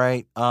them, all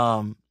right?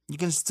 You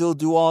can still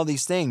do all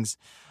these things.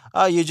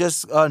 You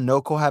just,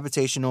 no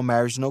cohabitation, no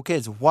marriage, no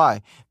kids.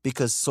 Why?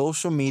 Because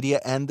social media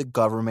and the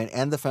government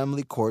and the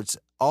family courts,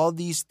 all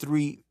these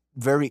three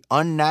very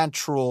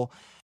unnatural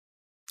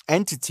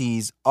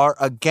entities are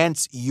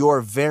against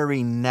your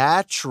very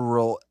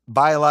natural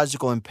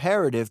biological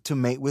imperative to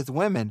mate with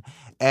women.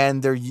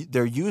 And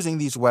they're using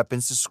these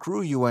weapons to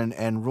screw you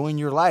and ruin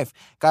your life.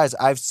 Guys,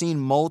 I've seen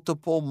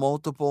multiple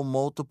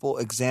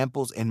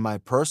examples in my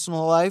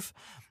personal life.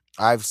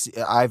 I've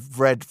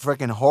read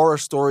freaking horror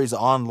stories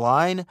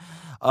online.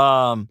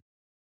 I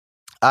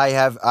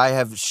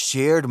have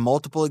shared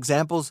multiple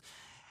examples.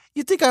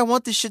 You think I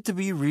want this shit to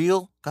be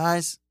real,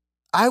 guys?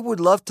 I would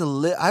love to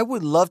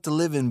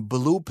live in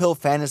blue pill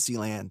fantasy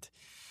land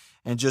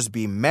and just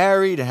be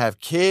married and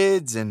have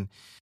kids and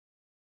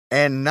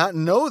not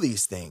know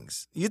these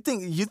things. You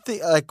think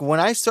like when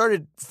I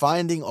started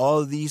finding all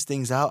of these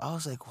things out, I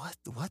was like, what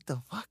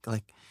the fuck?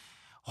 Like,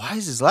 why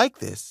is this like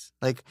this?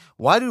 Like,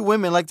 why do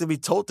women like to be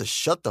told to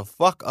shut the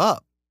fuck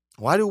up?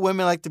 Why do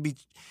women like to be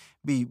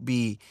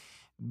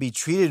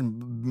treated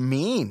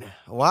mean?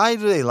 Why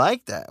do they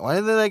like that? Why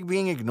do they like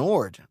being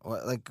ignored?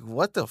 Like,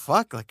 what the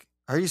fuck? Like,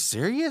 are you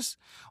serious?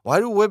 Why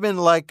do women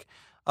like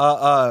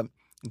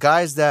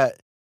guys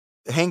that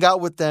hang out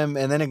with them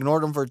and then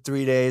ignore them for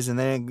 3 days and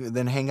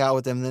then hang out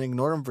with them and then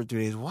ignore them for 3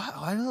 days?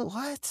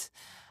 What?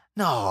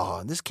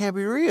 No, this can't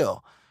be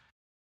real.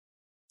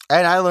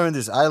 And I learned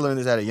this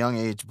at a young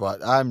age,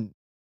 but I'm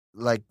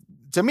like,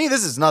 to me,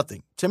 this is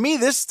nothing. To me,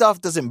 this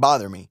stuff doesn't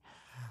bother me.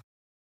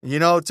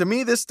 To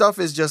me, this stuff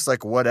is just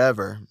like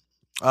whatever.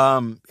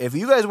 If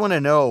you guys want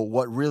to know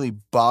what really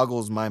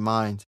boggles my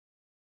mind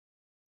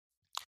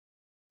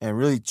and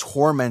really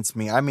torments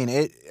me,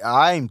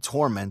 I'm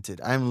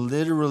tormented. I'm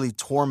literally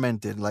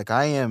tormented. Like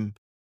I am.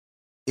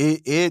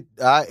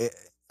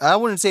 I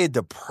wouldn't say it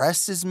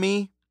depresses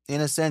me in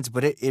a sense,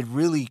 but it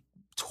really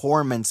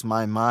torments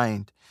my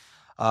mind.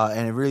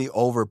 and it really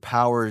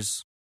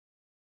overpowers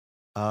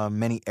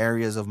many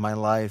areas of my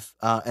life,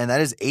 and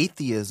that is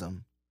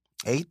atheism.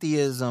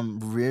 Atheism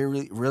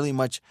really, really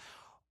much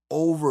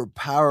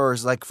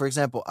overpowers. Like, for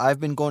example, I've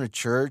been going to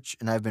church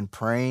and I've been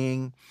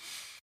praying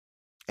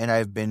and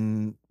I've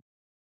been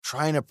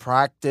trying to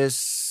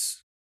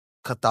practice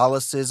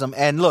Catholicism.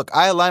 And look,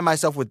 I align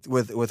myself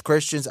with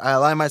Christians. I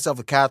align myself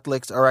with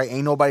Catholics. All right.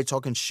 Ain't nobody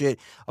talking shit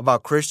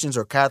about Christians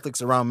or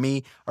Catholics around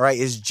me. All right.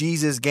 It's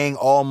Jesus gang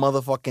all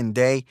motherfucking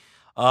day.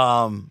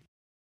 But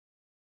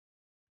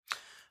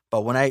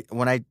when I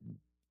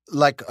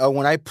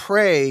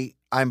pray,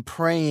 I'm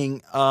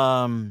praying,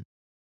 and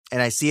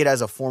I see it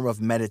as a form of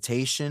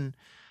meditation.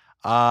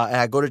 And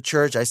I go to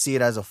church, I see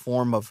it as a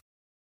form of,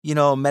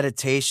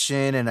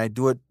 meditation, and I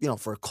do it,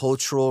 for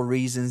cultural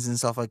reasons and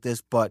stuff like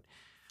this. But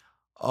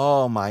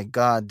oh my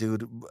God,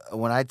 dude,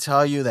 when I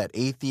tell you that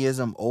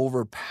atheism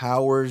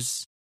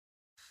overpowers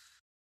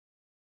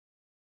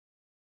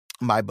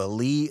my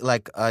belief,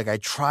 like I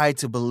try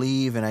to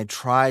believe and I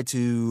try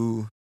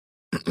to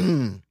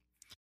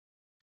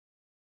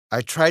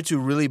I try to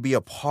really be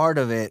a part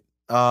of it,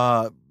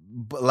 but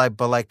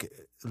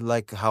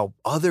like how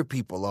other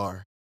people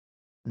are,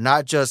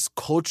 not just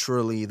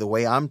culturally the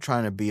way I'm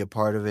trying to be a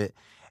part of it.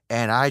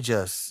 And I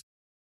just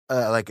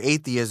like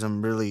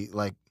atheism really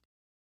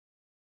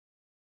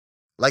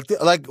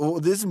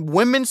this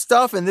women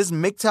stuff and this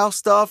MGTOW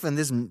stuff and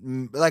this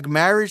like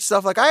marriage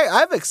stuff. Like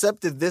I've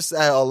accepted this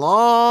a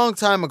long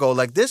time ago.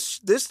 Like this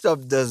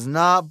stuff does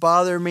not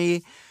bother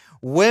me.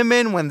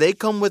 Women, when they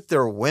come with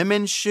their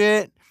women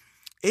shit,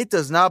 it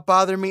does not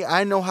bother me.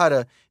 I know how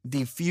to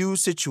defuse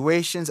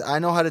situations. I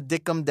know how to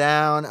dick them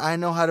down. I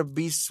know how to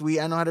be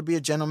sweet. I know how to be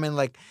a gentleman.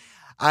 Like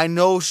I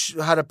know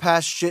how to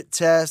pass shit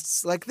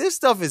tests. Like this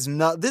stuff is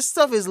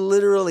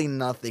literally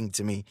nothing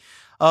to me.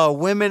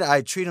 Women,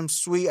 I treat them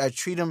sweet. I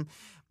treat them,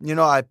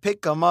 I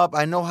pick them up.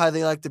 I know how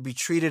they like to be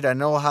treated. I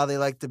know how they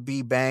like to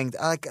be banged.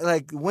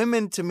 Like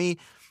women, to me,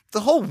 the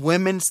whole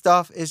women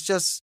stuff is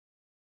just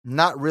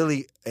not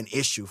really an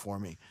issue for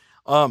me.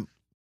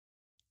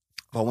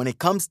 But when it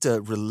comes to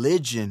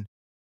religion,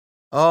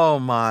 oh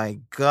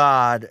my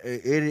God,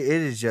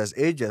 it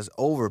just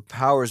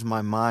overpowers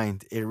my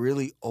mind. It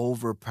really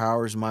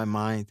overpowers my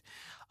mind.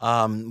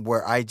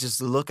 Where I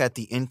just look at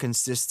the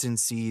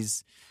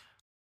inconsistencies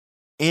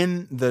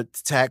in the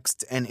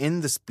text and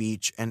in the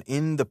speech and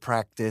in the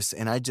practice,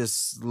 and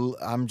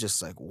I'm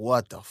just like,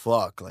 what the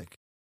fuck? Like,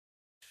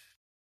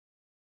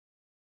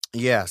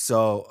 yeah,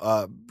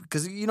 so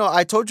because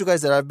I told you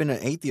guys that I've been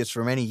an atheist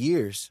for many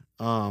years.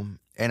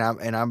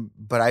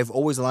 But I've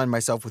always aligned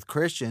myself with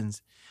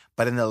Christians.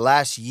 But in the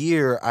last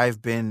year,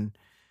 I've been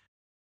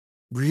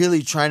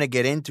really trying to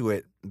get into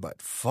it.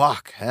 But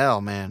fuck, hell,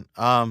 man.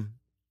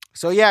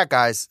 So yeah,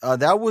 guys,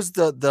 that was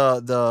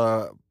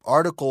the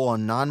article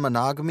on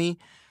non-monogamy.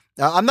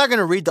 I'm not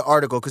gonna read the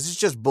article because it's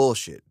just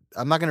bullshit.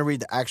 I'm not gonna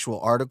read the actual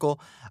article,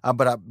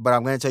 but I'm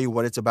gonna tell you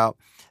what it's about.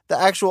 The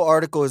actual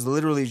article is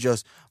literally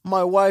just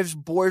my wife's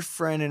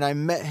boyfriend, and I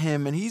met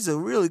him, and he's a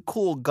really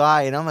cool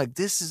guy. And I'm like,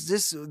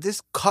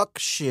 this cuck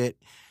shit,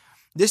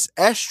 this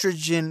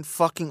estrogen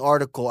fucking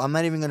article. I'm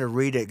not even gonna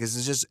read it because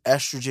it's just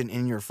estrogen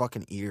in your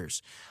fucking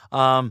ears.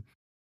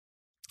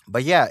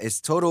 But yeah,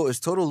 it's total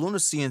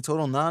lunacy and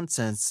total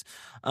nonsense.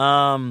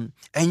 And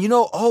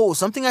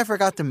something I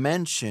forgot to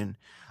mention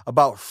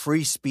about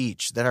free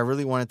speech that I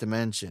really wanted to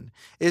mention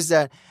is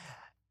that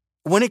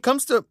when it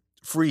comes to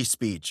free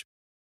speech,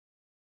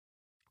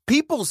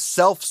 people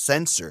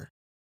self-censor.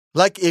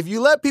 Like if you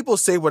let people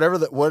say whatever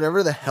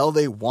the hell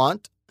they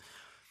want,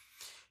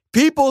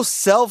 people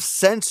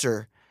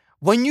self-censor.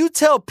 When you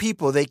tell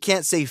people they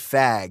can't say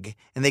fag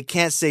and they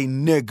can't say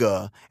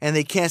nigga and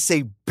they can't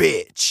say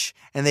bitch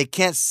and they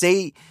can't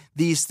say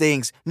these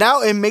things,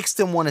 now it makes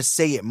them want to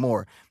say it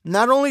more.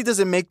 Not only does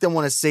it make them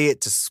want to say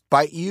it to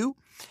spite you,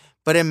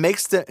 but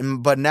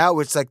but now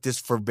it's like this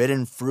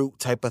forbidden fruit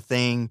type of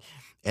thing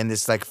and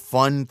this like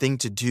fun thing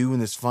to do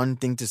and this fun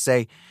thing to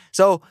say.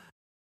 So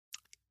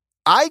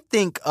I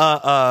think,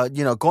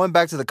 going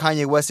back to the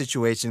Kanye West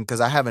situation, because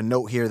I have a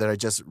note here that I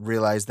just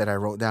realized that I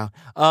wrote down.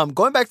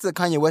 Going back to the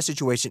Kanye West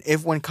situation,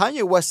 if when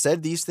Kanye West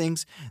said these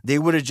things, they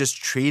would have just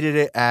treated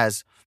it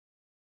as,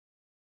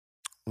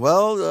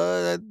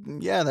 well,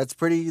 yeah, that's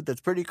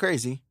pretty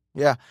crazy.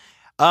 Yeah.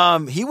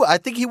 I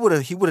think he would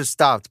have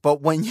stopped.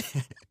 But when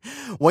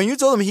when you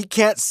told him he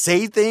can't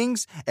say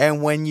things,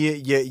 and when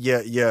you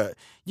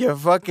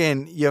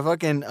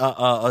fucking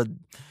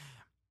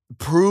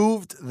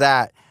proved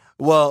that,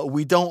 well,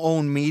 we don't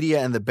own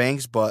media and the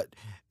banks, but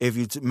if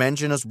you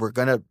mention us, we're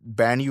gonna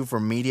ban you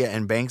from media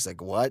and banks.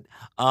 Like what?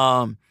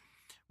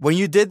 When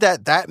you did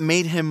that, that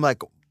made him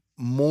like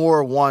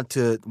more want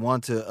to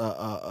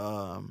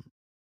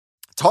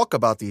talk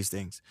about these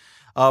things.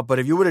 But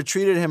if you would have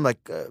treated him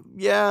like,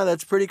 yeah,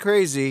 that's pretty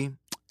crazy.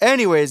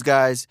 Anyways,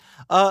 guys,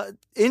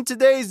 in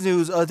today's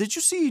news, did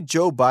you see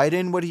Joe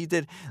Biden, what he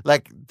did?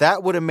 Like,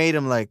 that would have made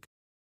him like,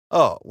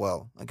 oh,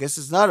 well, I guess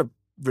it's not a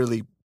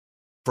really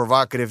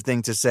provocative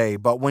thing to say.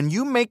 But when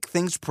you make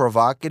things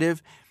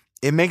provocative,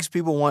 It makes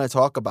people want to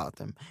talk about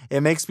them.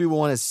 It makes people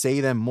want to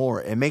say them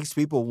more. It makes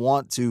people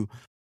want to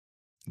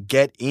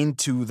get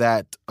into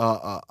that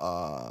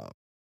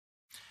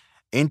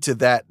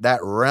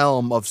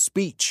realm of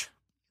speech,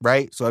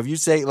 right? So if you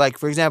say, like,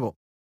 for example,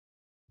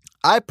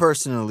 I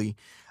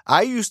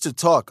used to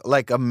talk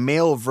like a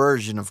male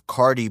version of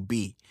Cardi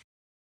B.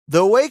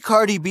 The way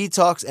Cardi B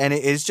talks, and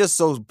it's just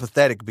so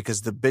pathetic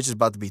because the bitch is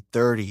about to be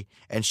 30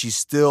 and she's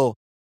still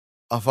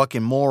a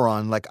fucking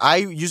moron. Like, I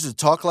used to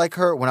talk like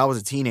her when I was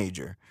a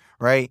teenager,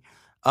 right?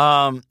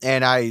 And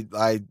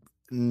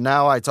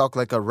now I talk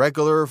like a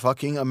regular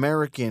fucking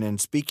American and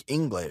speak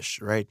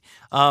English, right?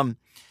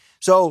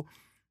 So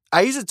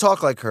I used to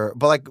talk like her,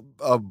 but like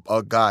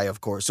a guy,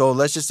 of course. So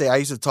let's just say I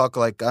used to talk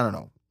like, I don't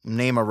know,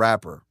 name a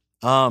rapper.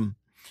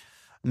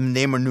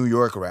 Name a New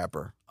York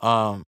rapper.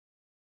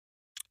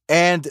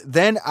 And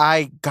then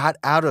I got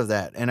out of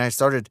that and I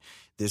started,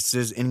 this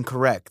is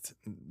incorrect.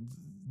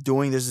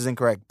 Doing this is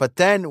incorrect. But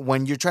then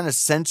when you're trying to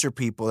censor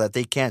people that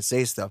they can't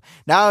say stuff,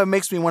 now it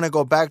makes me want to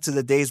go back to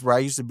the days where I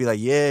used to be like,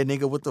 yeah,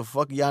 nigga, what the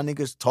fuck y'all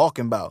niggas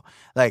talking about?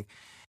 Like,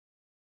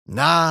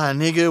 nah,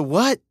 nigga,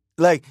 what?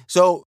 Like,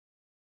 so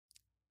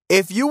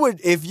if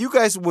you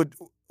guys would,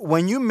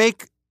 when you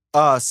make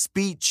a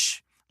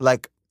speech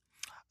like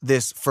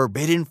this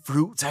forbidden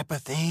fruit type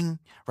of thing,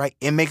 right?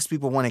 It makes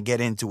people want to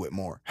get into it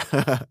more.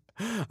 All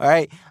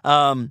right.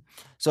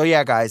 So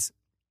yeah, guys,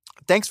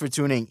 thanks for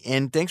tuning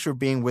in. Thanks for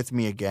being with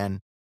me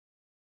again.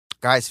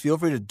 Guys, feel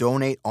free to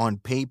donate on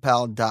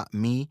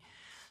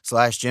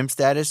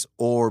paypal.me/gymstatus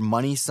or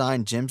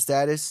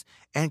 #gymstatus.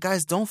 And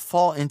guys, don't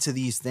fall into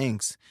these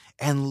things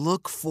and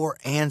look for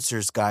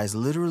answers, guys.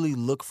 Literally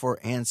look for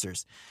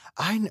answers.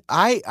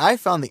 I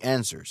found the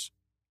answers.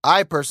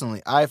 I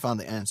found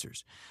the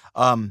answers.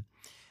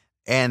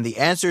 And the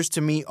answers to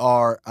me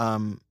are,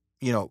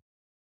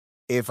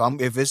 if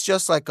it's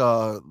just like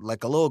a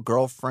little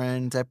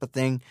girlfriend type of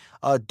thing,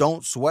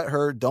 don't sweat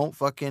her, don't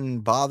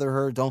fucking bother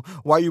her,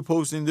 why are you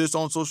posting this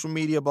on social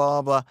media,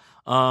 blah blah.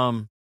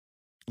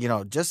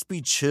 Just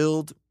be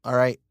chilled, all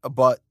right,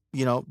 but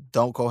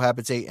don't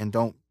cohabitate and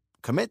don't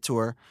commit to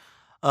her.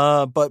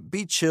 But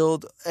be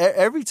chilled.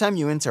 Every time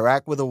you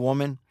interact with a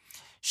woman,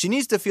 she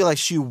needs to feel like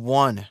she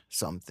won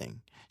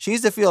something. She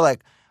needs to feel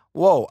like,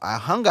 whoa, I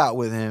hung out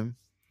with him,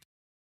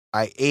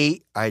 I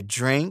ate, I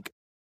drank,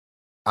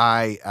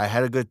 I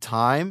had a good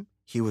time.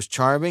 He was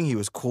charming. He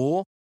was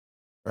cool,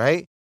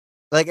 right?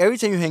 Like every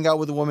time you hang out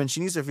with a woman,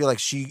 she needs to feel like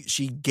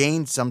she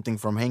gained something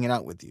from hanging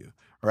out with you,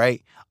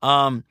 right?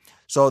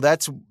 So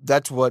that's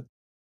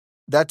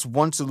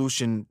one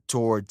solution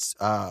towards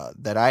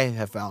that I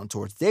have found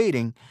towards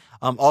dating.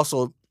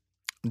 Also,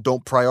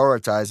 don't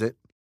prioritize it.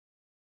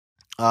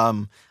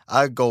 I'll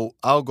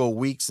go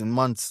weeks and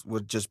months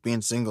with just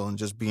being single and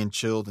just being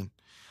chilled,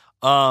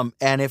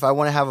 and if I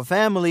want to have a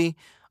family,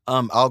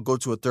 I'll go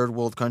to a third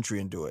world country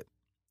and do it.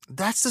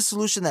 That's the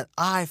solution that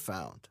I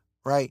found,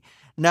 right?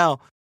 Now,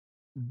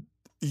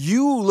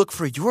 you look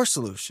for your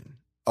solution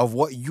of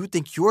what you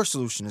think your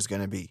solution is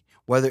going to be,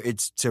 whether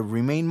it's to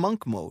remain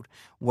monk mode,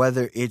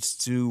 whether it's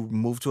to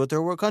move to a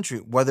third world country,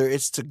 whether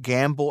it's to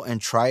gamble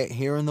and try it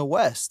here in the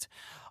West.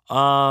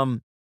 But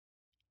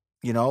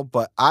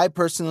I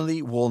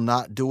personally will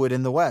not do it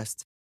in the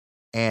West.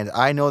 And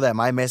I know that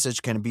my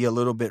message can be a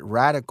little bit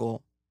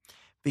radical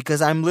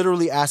because I'm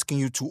literally asking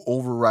you to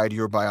override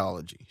your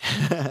biology.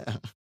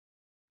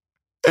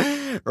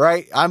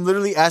 Right? I'm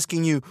literally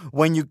asking you,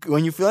 when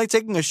you feel like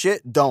taking a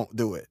shit, don't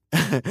do it.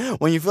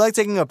 When you feel like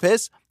taking a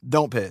piss,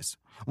 don't piss.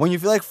 When you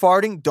feel like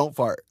farting, don't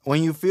fart.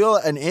 When you feel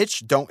an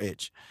itch, don't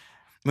itch.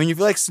 When you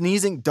feel like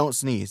sneezing, don't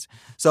sneeze.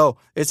 So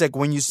it's like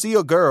when you see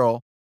a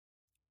girl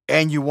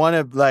and you want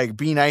to like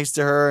be nice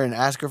to her and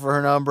ask her for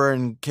her number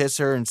and kiss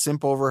her and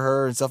simp over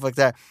her and stuff like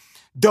that,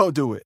 don't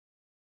do it.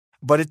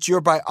 But it's your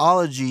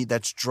biology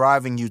that's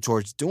driving you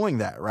towards doing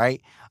that,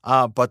 right?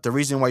 But the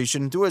reason why you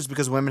shouldn't do it is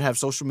because women have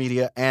social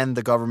media and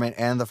the government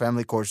and the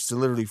family courts to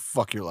literally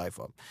fuck your life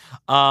up.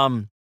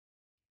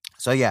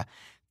 So yeah,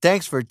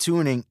 thanks for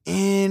tuning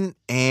in,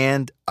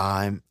 and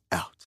I'm